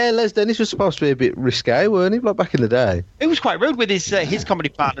 Yeah, Les Dennis was supposed to be a bit risque, weren't he? Like back in the day. It was quite rude with his comedy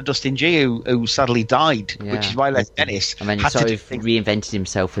partner Dustin G, who sadly died, which is why Les Dennis and then he had sort to of reinvented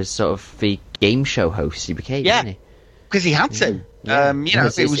himself as sort of the game show host he became, didn't he? Because he had to. Yeah. You know,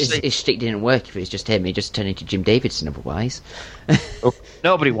 his shtick didn't work if it was just him. He just turned into Jim Davidson otherwise.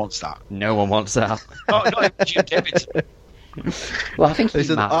 Nobody wants that. No one wants that. Not even Jim Davidson. Well, I think he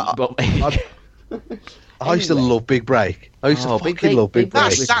Listen, might. I used to love Big Break. I used to fucking love Big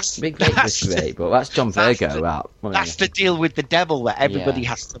Break. Big Break was great, but that's John Virgo. That's the deal with the devil that everybody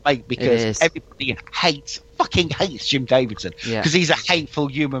has to make, because everybody fucking hates Jim Davidson because he's a hateful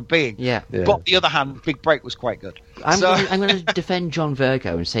human being. Yeah. But on the other hand, Big Break was quite good. I'm going to defend John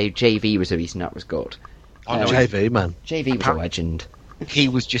Virgo and say JV was the reason that was good. JV, man. JV was a legend. He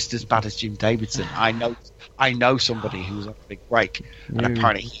was just as bad as Jim Davidson. I know somebody who was on Big Break, and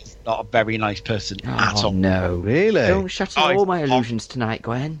apparently he's not a very nice person at all. No, really? Don't shatter all my illusions tonight,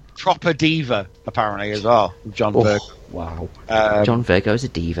 Gwen. Proper diva, apparently, as well. John Virgo. Wow. John Virgo's a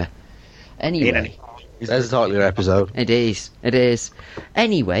diva. Anyway. There's the title of your episode. It is.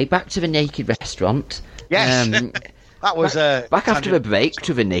 Anyway, back to the Naked Restaurant. Yes. That was back after a break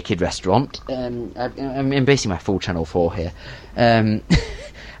to the Naked Restaurant. I'm embracing my full Channel 4 here.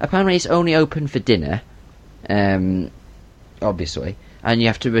 Apparently, it's only open for dinner, obviously, and you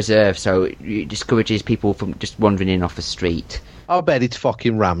have to reserve, so it discourages people from just wandering in off the street. I bet it's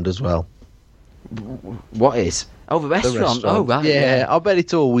fucking rammed as well. What is? Oh, the restaurant. Oh, right. Yeah, I bet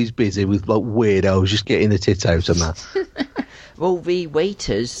it's always busy with like weirdos just getting the tits out and that. Well, the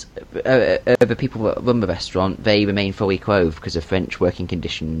waiters, the people that run the restaurant, they remain fully clothed because of French working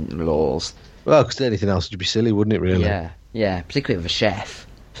condition laws. Well, because anything else would be silly, wouldn't it, really? Yeah, particularly with a chef.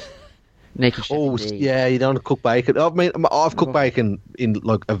 Naked chef. Oh, yeah, you don't cook bacon. I mean, I've cooked bacon in,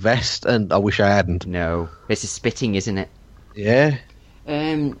 like, a vest, and I wish I hadn't. No, it's a spitting, isn't it? Yeah.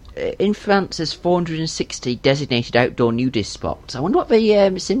 In France, there's 460 designated outdoor nudist spots. I wonder what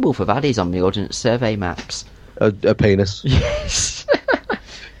the symbol for that is on the Ordnance Survey maps. A penis. Yes.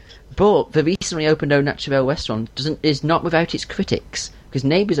 But the recently opened Au Naturel restaurant is not without its critics, because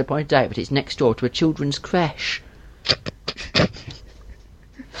neighbours have pointed out that it's next door to a children's creche.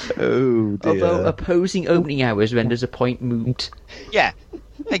 Oh, dear. Although opposing opening hours renders a point moot. Yeah,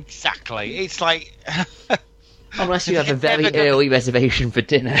 exactly. It's like... Unless you have a very early reservation for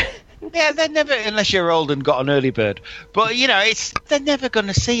dinner. Yeah, they're never, unless you're old and got an early bird. But, you know, they're never going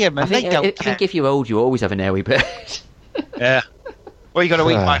to see him, and they don't care. I think if you're old, you always have an early bird. Yeah. Well, you got to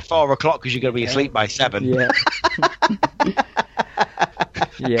eat by 4 o'clock because you're going to be asleep by 7. Yeah.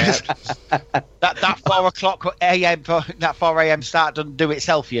 Yeah. That 4 o'clock a.m. that 4 a.m. start doesn't do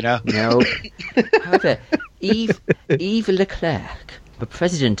itself, you know. No. However, Yves Leclerc, the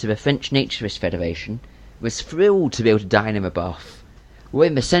president of the French Naturist Federation, was thrilled to be able to dine in a bath. We're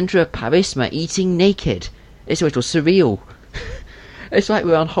in the centre of Paris, we're eating naked. It's a little surreal. It's like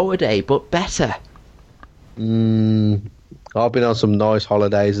we're on holiday, but better. I've been on some nice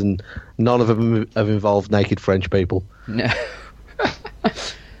holidays, and none of them have involved naked French people. No.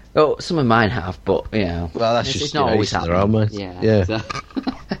 Well, some of mine have, but, you know. Well, that's it's not always happening. Yeah.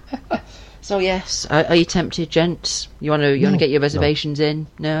 So yes, are you tempted, gents? You want to get your reservations in?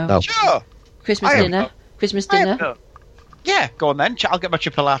 No. Sure. Christmas dinner. Christmas dinner. Yeah, go on then. I'll get my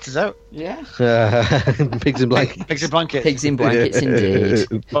chipolatas out. Yeah. Pigs in blankets. Pigs in blankets. Pigs in blankets,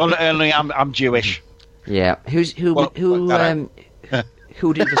 indeed. Only I'm Jewish. Yeah. Who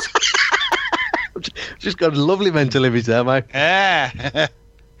did this? Just got a lovely mental image there, mate. Yeah.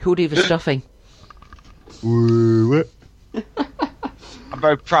 Who did the stuffing? I'm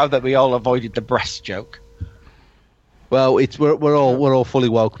very proud that we all avoided the breast joke. Well, we're all fully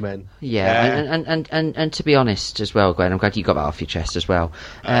woke men. Yeah, and to be honest as well, Glenn, I'm glad you got that off your chest as well.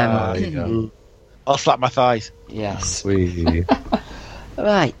 There you go. I'll slap my thighs. Yes.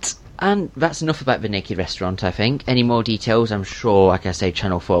 Right. And that's enough about the Naked Restaurant, I think. Any more details? I'm sure, like I say,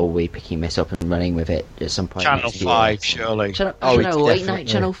 Channel 4 will be picking this up and running with it at some point. Channel 5, surely. Late night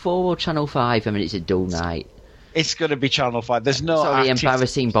Channel 4 or Channel 5? I mean, it's a dull night. It's going to be Channel 5. There's no Sorry,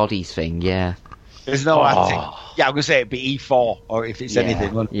 embarrassing bodies thing, yeah. There's no acting. Yeah, I'm going to say it'd be E4, or if it's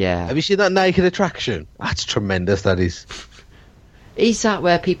anything. Yeah. Have you seen that Naked Attraction? That's tremendous, that is. Is that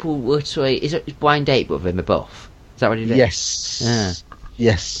where people would say, is it blind date but with him above? Is that what it is? Yes. Yeah.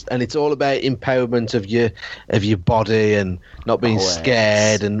 Yes, and it's all about empowerment of your body and not being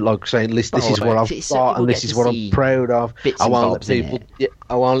scared and like saying, "Listen, this is what I've got and this is what I'm proud of." I won't let people.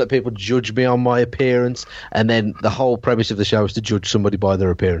 I won't let people judge me on my appearance. And then the whole premise of the show is to judge somebody by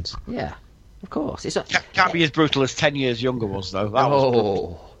their appearance. Yeah, of course. It's can't be as brutal as 10 years younger was though. That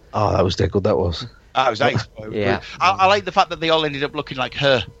was that was dead good. That was. That was ace. Yeah. I like the fact that they all ended up looking like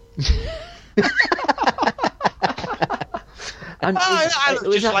her. And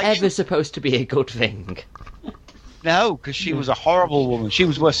was that ever supposed to be a good thing? No, because she was a horrible woman. She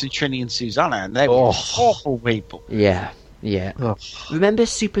was worse than Trini and Susanna, and they were awful people. Yeah. Remember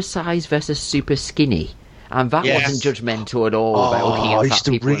Super Size versus Super Skinny? And that wasn't judgmental at all. About looking at fat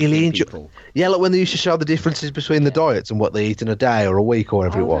people really enjoy. People. Yeah, like when they used to show the differences between the diets and what they eat in a day or a week or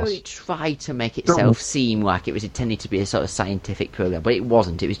whatever it was. It tried to make itself seem like it was intended to be a sort of scientific program, but it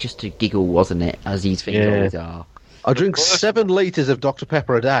wasn't. It was just to giggle, wasn't it? As these things always are. I drink 7 litres of Dr.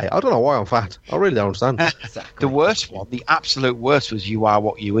 Pepper a day. I don't know why I'm fat. I really don't understand. Exactly. The worst one, the absolute worst, was You Are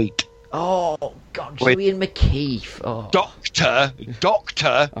What You Eat. Oh, God, Gillian McKeith. Oh. Doctor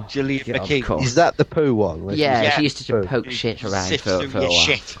Gillian McKeith. Is that the poo one? Yeah, she used to poke shit around for a while.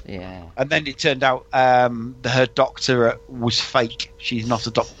 Shit. Yeah. And then it turned out her doctorate was fake. She's not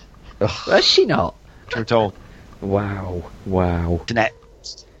a doctor Was she not? at all. Wow. Internet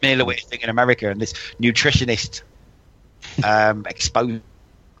Miller thing in America, and this nutritionist exposed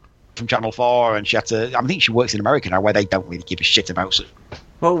from Channel 4, and she had to. I think she works in America now, where they don't really give a shit about.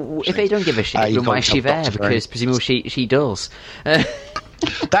 Well, if they don't give a shit, then why is she there? Because presumably she does.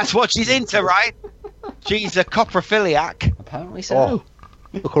 That's what she's into, right? She's a coprophiliac. Apparently so.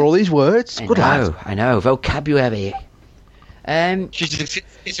 Look at all these words. Good lad. I know. Vocabulary. She's a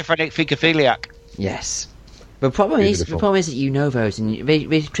schizophrenic phicophiliac. Yes. The problem is that you know those, and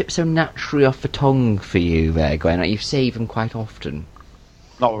they trip so naturally off the tongue for you there, Glenn. Like you say them quite often.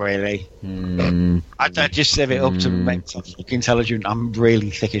 Not really. I just save it up to make myself look intelligent. I'm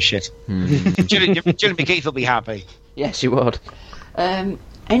really thick as shit. Gillian McKeith will be happy. Yes, she would.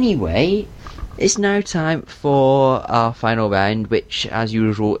 Anyway, it's now time for our final round, which, as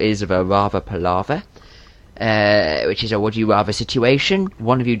usual, is of a rather palaver. Which is a would you rather situation.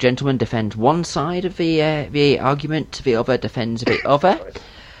 One of you gentlemen defends one side of the argument, the other defends the other,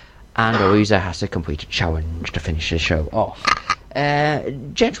 and the loser has to complete a challenge to finish the show off.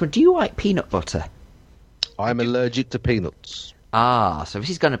 Gentlemen, do you like peanut butter? I'm allergic to peanuts. Ah, so this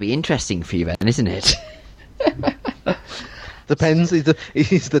is going to be interesting for you then, isn't it? Depends.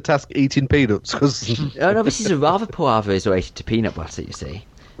 Is the task eating peanuts? No, this is a rather palaver is related to peanut butter, you see.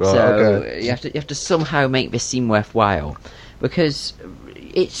 Right, so okay. you have to somehow make this seem worthwhile, because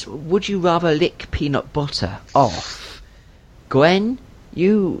it's would you rather lick peanut butter off? Gwen,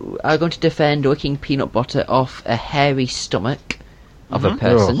 you are going to defend licking peanut butter off a hairy stomach of a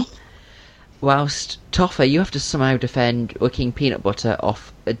person, whilst Toffer, you have to somehow defend licking peanut butter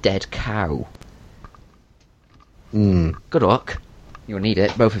off a dead cow. Good luck. You'll need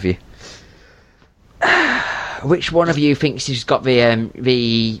it, both of you. Which one of you thinks he's got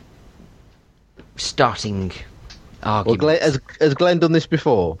the starting argument? Well, has Glenn done this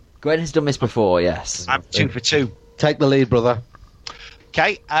before? Gwen has done this before, yes. I'm 2 for 2. Take the lead, brother.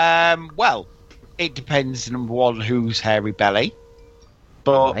 Okay. Well, it depends, number one, who's hairy belly.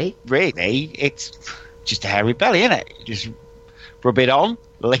 But really, it's just a hairy belly, isn't it? You just rub it on,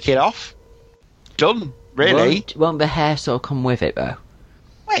 lick it off. Done, really. Won't the hair sort of come with it, though?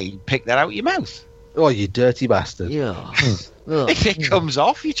 Well, you pick that out of your mouth. Oh, you dirty bastard. Yeah. If it comes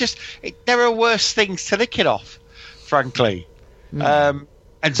off, there are worse things to lick it off, frankly. And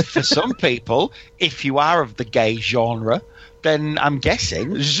for some people, if you are of the gay genre, then I'm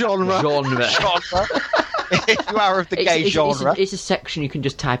guessing... Genre. If you are of the gay genre... It's a section you can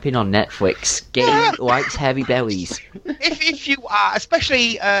just type in on Netflix. Gay likes hairy bellies. If you are,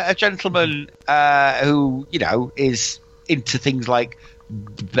 especially a gentleman who, is into things like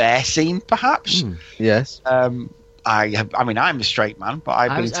the bear scene, perhaps. Yes. I'm a straight man, but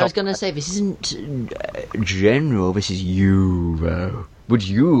I was going to say, this isn't general, this is you, though. Would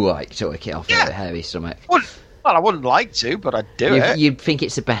you like to lick it off a hairy stomach? Well, I wouldn't like to, but I'd do it. You'd think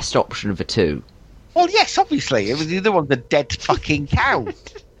it's the best option of the two? Well, yes, obviously. It was the other one, the dead fucking cow.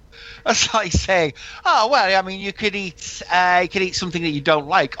 That's like saying, you could eat something that you don't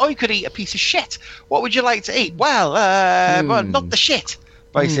like, or you could eat a piece of shit. What would you like to eat? Well, not the shit,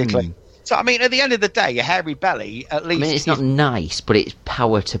 basically. So, at the end of the day, a hairy belly, at least... it's not nice, but it's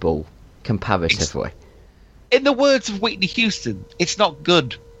palatable, comparatively. In the words of Whitney Houston, it's not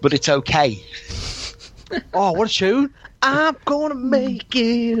good, but it's okay. Oh, what a tune. I'm gonna make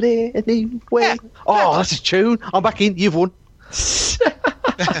it anyway. Yeah. Oh, that's a tune. I'm back in. You've won. So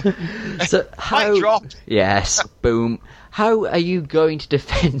how? Mic drop. Yes, boom. How are you going to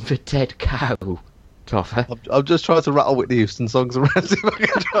defend the dead cow, Toffer? I'm just trying to rattle Whitney Houston songs around, see if I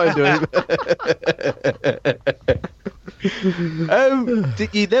can try and do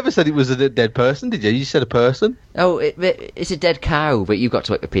it. You never said it was a dead person, did you? You said a person. Oh, it's a dead cow, but you've got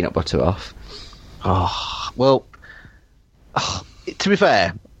to lick the peanut butter off. Oh, well, to be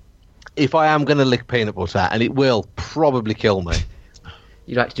fair, if I am going to lick peanut butter, and it will probably kill me,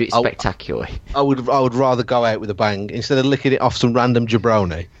 You'd like to do it spectacularly. I would rather go out with a bang instead of licking it off some random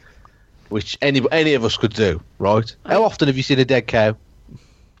jabroni, which any of us could do, right? How often have you seen a dead cow?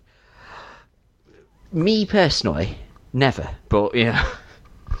 Me personally, never. But you know,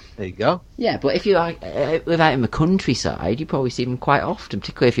 There you go. yeah. But if you are without in the countryside, you probably see them quite often,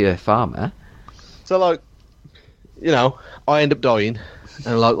 particularly if you're a farmer. So, like, you know, I end up dying,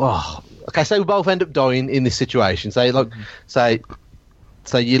 and like, oh, okay, so we both end up dying in this situation. Say, like, say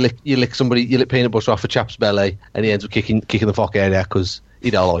you lick peanut butter off a chap's belly, and he ends up kicking the fuck out of you because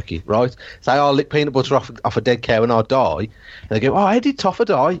he don't like it, right? Say, I'll lick peanut butter off a dead cow and I'll die, and they go, oh, how did Toffer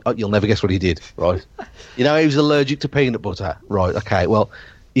die? Oh, you'll never guess what he did, right? You know, he was allergic to peanut butter, right? Okay, well,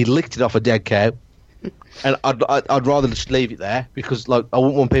 he licked it off a dead cow. And I'd rather just leave it there because, like, I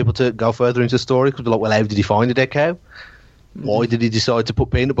wouldn't want people to go further into the story because they're like, well, how did he find a dead cow? Why did he decide to put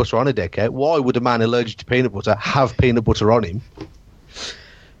peanut butter on a dead cow? Why would a man allergic to peanut butter have peanut butter on him?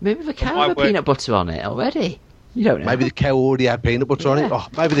 Maybe the cow had peanut butter on it already. You don't know. Maybe the cow already had peanut butter on it. Oh,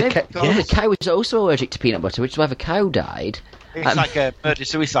 maybe the cow. The cow was also allergic to peanut butter, which is why the cow died. It's like a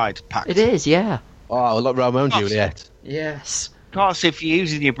murder-suicide pact. It is, yeah. Oh, like Romeo and Juliet. Yes. Of course, if you're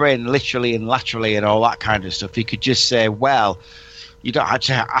using your brain literally and laterally and all that kind of stuff, you could just say, well, you don't have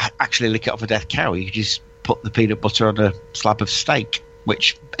to actually lick it off a dead cow. You could just put the peanut butter on a slab of steak,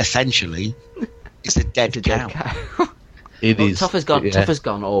 which essentially is a dead cow. It is. Toffer's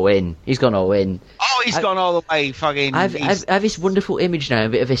gone all in. He's gone all in. Oh, he's gone all the way fucking... I have this wonderful image now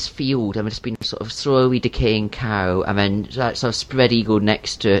of this field, and it's been sort of slowly decaying cow, and then sort of spread eagle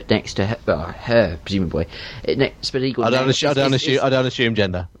next to her presumably. Spread eagle. I don't assume gender. I don't assume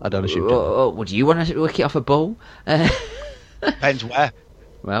gender. Oh, well, do you want to lick it off a bull? Depends where.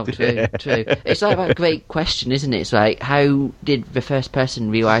 Well, true. It's like that great question, isn't it? It's like, how did the first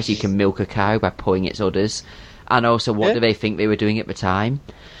person realise you can milk a cow by pulling its udders? And also, what do they think they were doing at the time?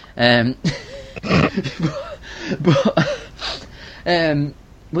 But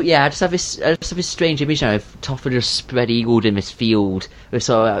yeah, I just have this strange image now of Toffer just spread eagled in this field with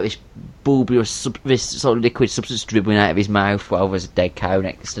sort of this bulbous, this sort of liquid substance dribbling out of his mouth while there's a dead cow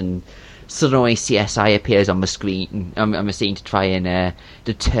next, and suddenly CSI appears on the screen, on the scene to try and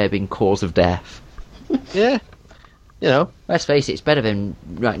determine cause of death. Yeah. You know, let's face it, it's better than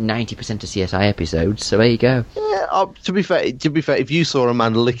 90% of CSI episodes. So there you go. Yeah. To be fair, if you saw a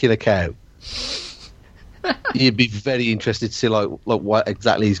man licking a cow, you'd be very interested to see like what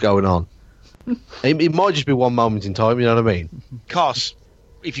exactly is going on. It might just be one moment in time. You know what I mean? Of course,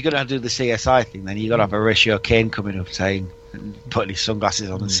 if you're going to do the CSI thing, then you've got to have Horatio Caine coming up saying, putting his sunglasses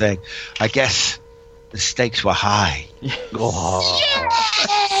on and saying, "I guess the stakes were high."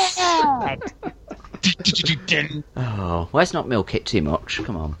 Oh, let's not milk it too much.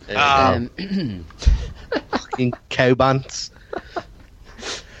 Come on. Fucking cow bants.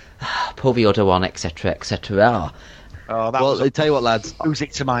 Pull the other one, etc., etc. Well, I tell you what, lads.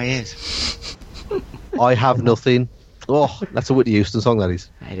 Music to my ears. I have nothing. Oh, that's a Whitney Houston song, that is.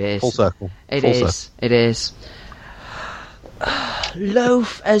 It is. Full circle. It is.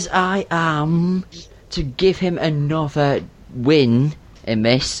 Loath as I am to give him another win in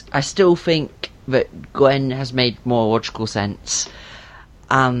this, I still think that Glenn has made more logical sense,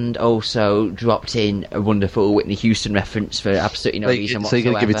 and also dropped in a wonderful Whitney Houston reference for absolutely no reason whatsoever. So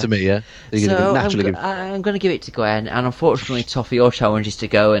you're going to give it to me, yeah? I'm going to give it to Glenn, and unfortunately, Toffee, your challenge is to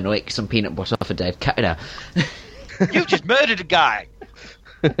go and lick some peanut butter off a dead cat. No. You just murdered a guy!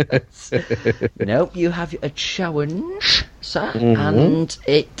 Nope, you have a challenge, sir, and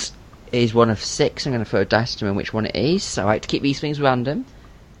it is one of 6. I'm going to throw a dice to him which one it is. I like to keep these things random,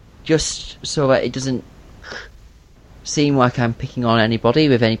 just so that it doesn't seem like I'm picking on anybody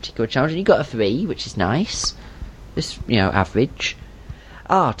with any particular challenge. And you got a 3, which is nice. Just, average.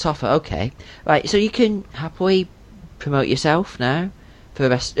 Toffer, okay. Right, so you can happily promote yourself now for the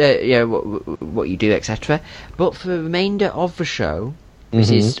rest, what you do, etc. But for the remainder of the show,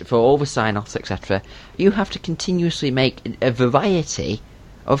 this is for all the sign-offs, etc., you have to continuously make a variety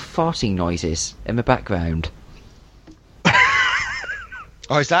of farting noises in the background.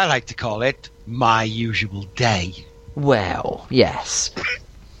 Or as I like to call it, my usual day. Well, yes.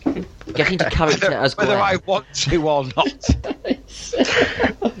 Getting to character as Gwen. Whether I want to or not.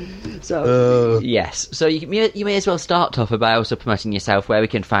 So yes, so you may as well start off by also promoting yourself, where we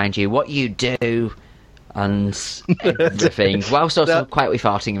can find you, what you do, and everything, whilst also quietly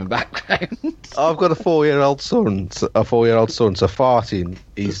farting in the background. I've got a 4-year-old son. So farting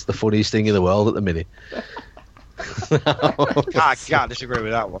is the funniest thing in the world at the minute. I can't disagree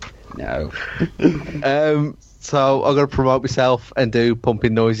with that one. No. So I've got to promote myself and do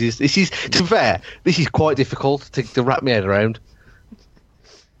pumping noises. This is, to be fair, this is quite difficult to wrap my head around.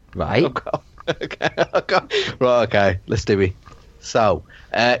 Right. Okay, let's do it. So,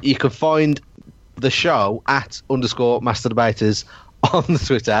 you can find the show at _MasterDebaters on the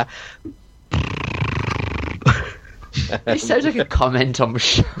Twitter. It sounds like a comment on the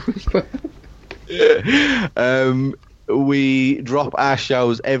show. We drop our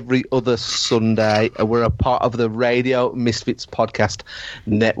shows every other Sunday. We're a part of the Radio Misfits podcast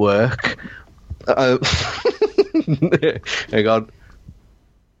network. Hang on.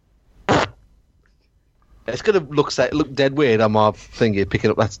 It's gonna look dead weird on my thingy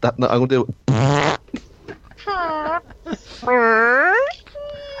picking up. I'm gonna do it.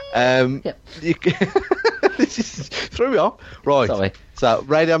 Yep. This is threw me off. Right. Sorry. So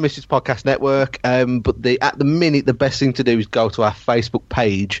Radio Misfits Podcast Network. But at the minute, the best thing to do is go to our Facebook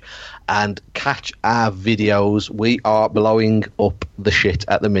page and catch our videos. We are blowing up the shit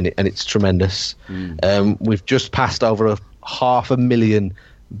at the minute, and it's tremendous. We've just passed over 500,000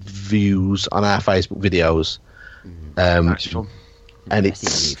 views on our Facebook videos. And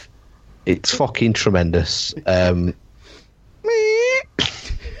it's fucking tremendous.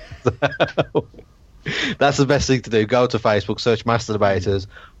 That's the best thing to do. Go to Facebook, search Master Debaters,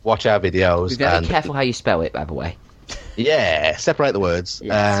 watch our videos. Be very careful how you spell it, by the way. Yeah, separate the words,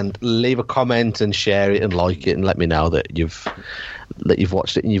 and leave a comment and share it and like it and let me know that you've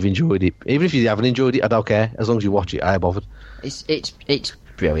watched it and you've enjoyed it. Even if you haven't enjoyed it, I don't care. As long as you watch it, I am bothered. It's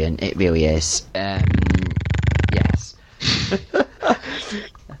brilliant. It really is. Yes.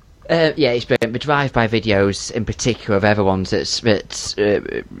 It's brilliant. The drive-by videos, in particular, of everyone's that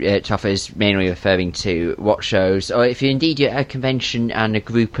Toffer's mainly referring to what shows, or if you're indeed at a convention and a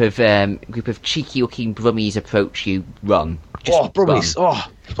group of cheeky-looking brummies approach you, run. Just brummies!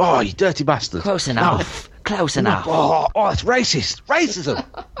 Run. Oh, you dirty bastards! Close enough. Close enough. Oh, that's racist! Racism!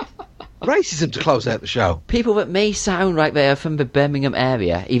 Racism to close out the show. People that may sound like they are from the Birmingham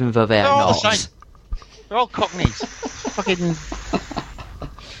area, even though they are not. They're all cockneys. Fucking.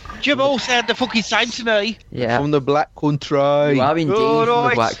 Jim all said the fucking same to me. Yeah. From the black country. You are indeed from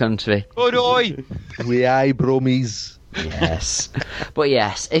the black country. We are brummies. Yes. But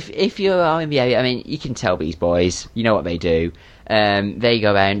yes, if you are in the area, I mean, you can tell these boys, you know what they do. They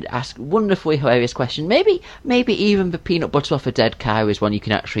go around, ask wonderfully hilarious questions. Maybe even the peanut butter off a dead cow is one you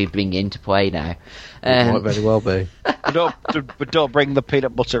can actually bring into play now. It might very well be. But don't bring the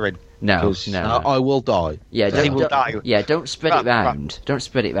peanut butter in. No. I will die. Yeah, he will die. Yeah, don't spread it round. Don't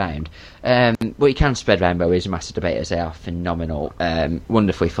spread it round. What you can spread round, though, is Master Debaters. They are phenomenal,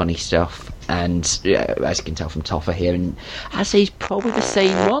 wonderfully funny stuff. And as you can tell from Toffer here, and as he's probably the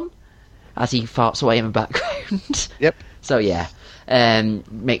same one, as he farts away in the background. Yep. So yeah,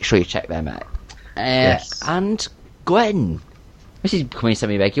 make sure you check them out. Yes. And Gwen, this is becoming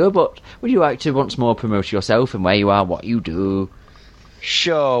semi-regular, but would you like to once more promote yourself and where you are, what you do?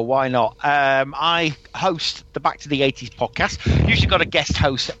 Sure, why not? I host the Back to the 80s podcast. Usually got a guest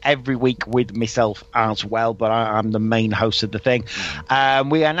host every week with myself as well, but I'm the main host of the thing.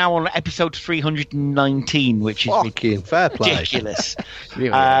 We are now on episode 319, which is fucking fair play. Ridiculous.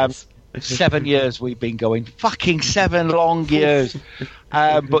 Really 7 years we've been going. Fucking 7 long years.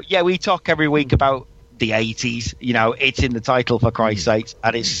 But yeah, we talk every week about the 80s. You know, it's in the title, for Christ's sakes.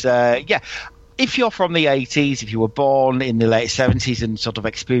 And it's, if you're from the 80s, if you were born in the late 70s and sort of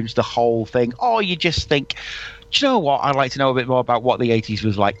experienced the whole thing, or you just think, do you know what, I'd like to know a bit more about what the 80s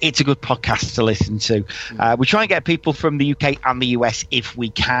was like, it's a good podcast to listen to. We try and get people from the UK and the US if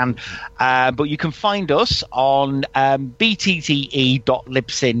we can, but you can find us on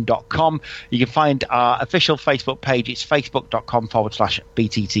btte.libsyn.com. You can find our official Facebook page. It's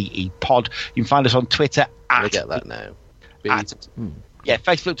facebook.com/bttepod. You can find us on Twitter I get that now.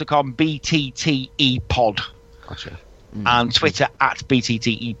 Facebook.com bttepod. Gotcha. And Twitter at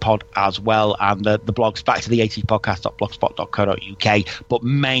bttepod as well, and the blog's back to the 80s podcast.blogspot.co.uk, but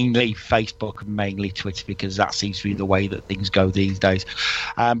mainly Facebook and mainly Twitter, because that seems to be the way that things go these days.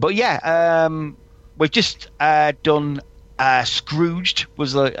 But yeah, we've just done Scrooged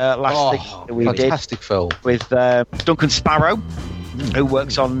was the last thing that we fantastic did film with Duncan Sparrow. who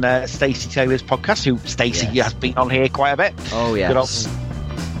works on Stacey Taylor's podcast. Who Stacey has been on here quite a bit. Oh yes.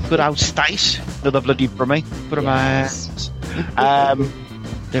 Good old Stace, another bloody Brummie.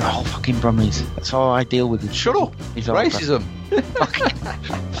 They're all fucking Brummies. That's all I deal with. Shut up. Racism.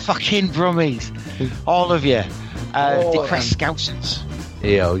 fucking Brummies. All of you. Depressed Scousers.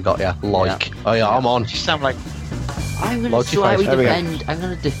 Yeah, we got you. Oh yeah, I'm on. You sound like... I'm going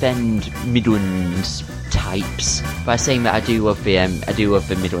to defend Midlands types by saying that I do love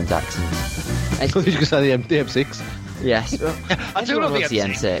the Midlands accent. I thought you were going to say the M6. Yes, I do love the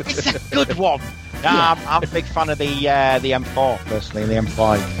M6. It's a good one. I'm a big fan of the M4 personally, and the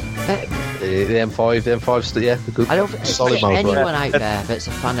M5. The M5's yeah, the good. I don't think anyone out there that's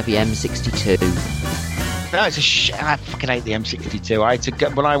a fan of the M62. No, it's I fucking hate the M62. I had to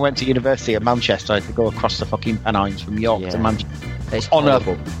when I went to university at Manchester, I had to go across the fucking Pennines from York to Manchester. It's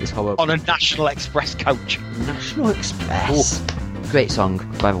horrible. It's horrible. On a National Express coach. National Express. Great song,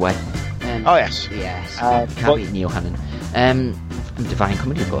 by the way. Oh yes. Can't beat Neil Hannon. Divine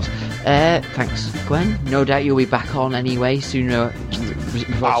Comedy, of course. Thanks, Gwen. No doubt you'll be back on anyway sooner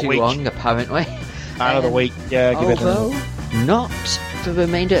before too long, apparently. Another week, although not for the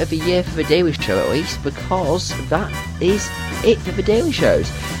remainder of the year for the Daily Show, at least, because that is it for the Daily Shows.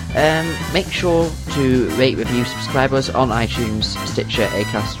 Make sure to rate, review, subscribe us on iTunes, Stitcher,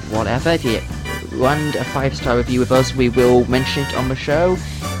 Acast, whatever. If you land a 5-star review with us, we will mention it on the show,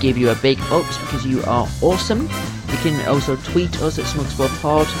 give you a big ups because you are awesome. You can also tweet us at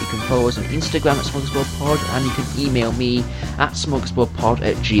SmugsPod. You can follow us on Instagram at SmugsPod, and you can email me at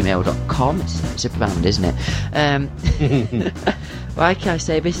smugspodpod@gmail.com. It's a brand, isn't it? Like I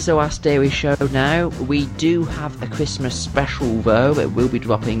say, this is the last Daily Show now. We do have a Christmas special, though. It will be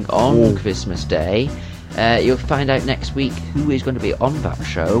dropping on Christmas Day. You'll find out next week who is going to be on that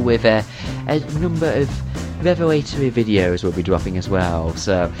show, with a number of revelatory videos will be dropping as well.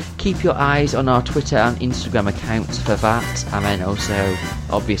 So keep your eyes on our Twitter and Instagram accounts for that, and then also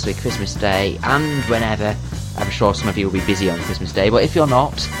obviously Christmas Day and whenever. I'm sure some of you will be busy on Christmas Day, but if you're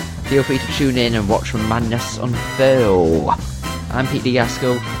not, feel free to tune in and watch the madness unfurl. I'm Pete D.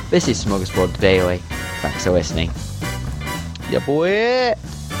 Gaskell. This is SmugsPod Daily. Thanks for listening. Yeah, boy.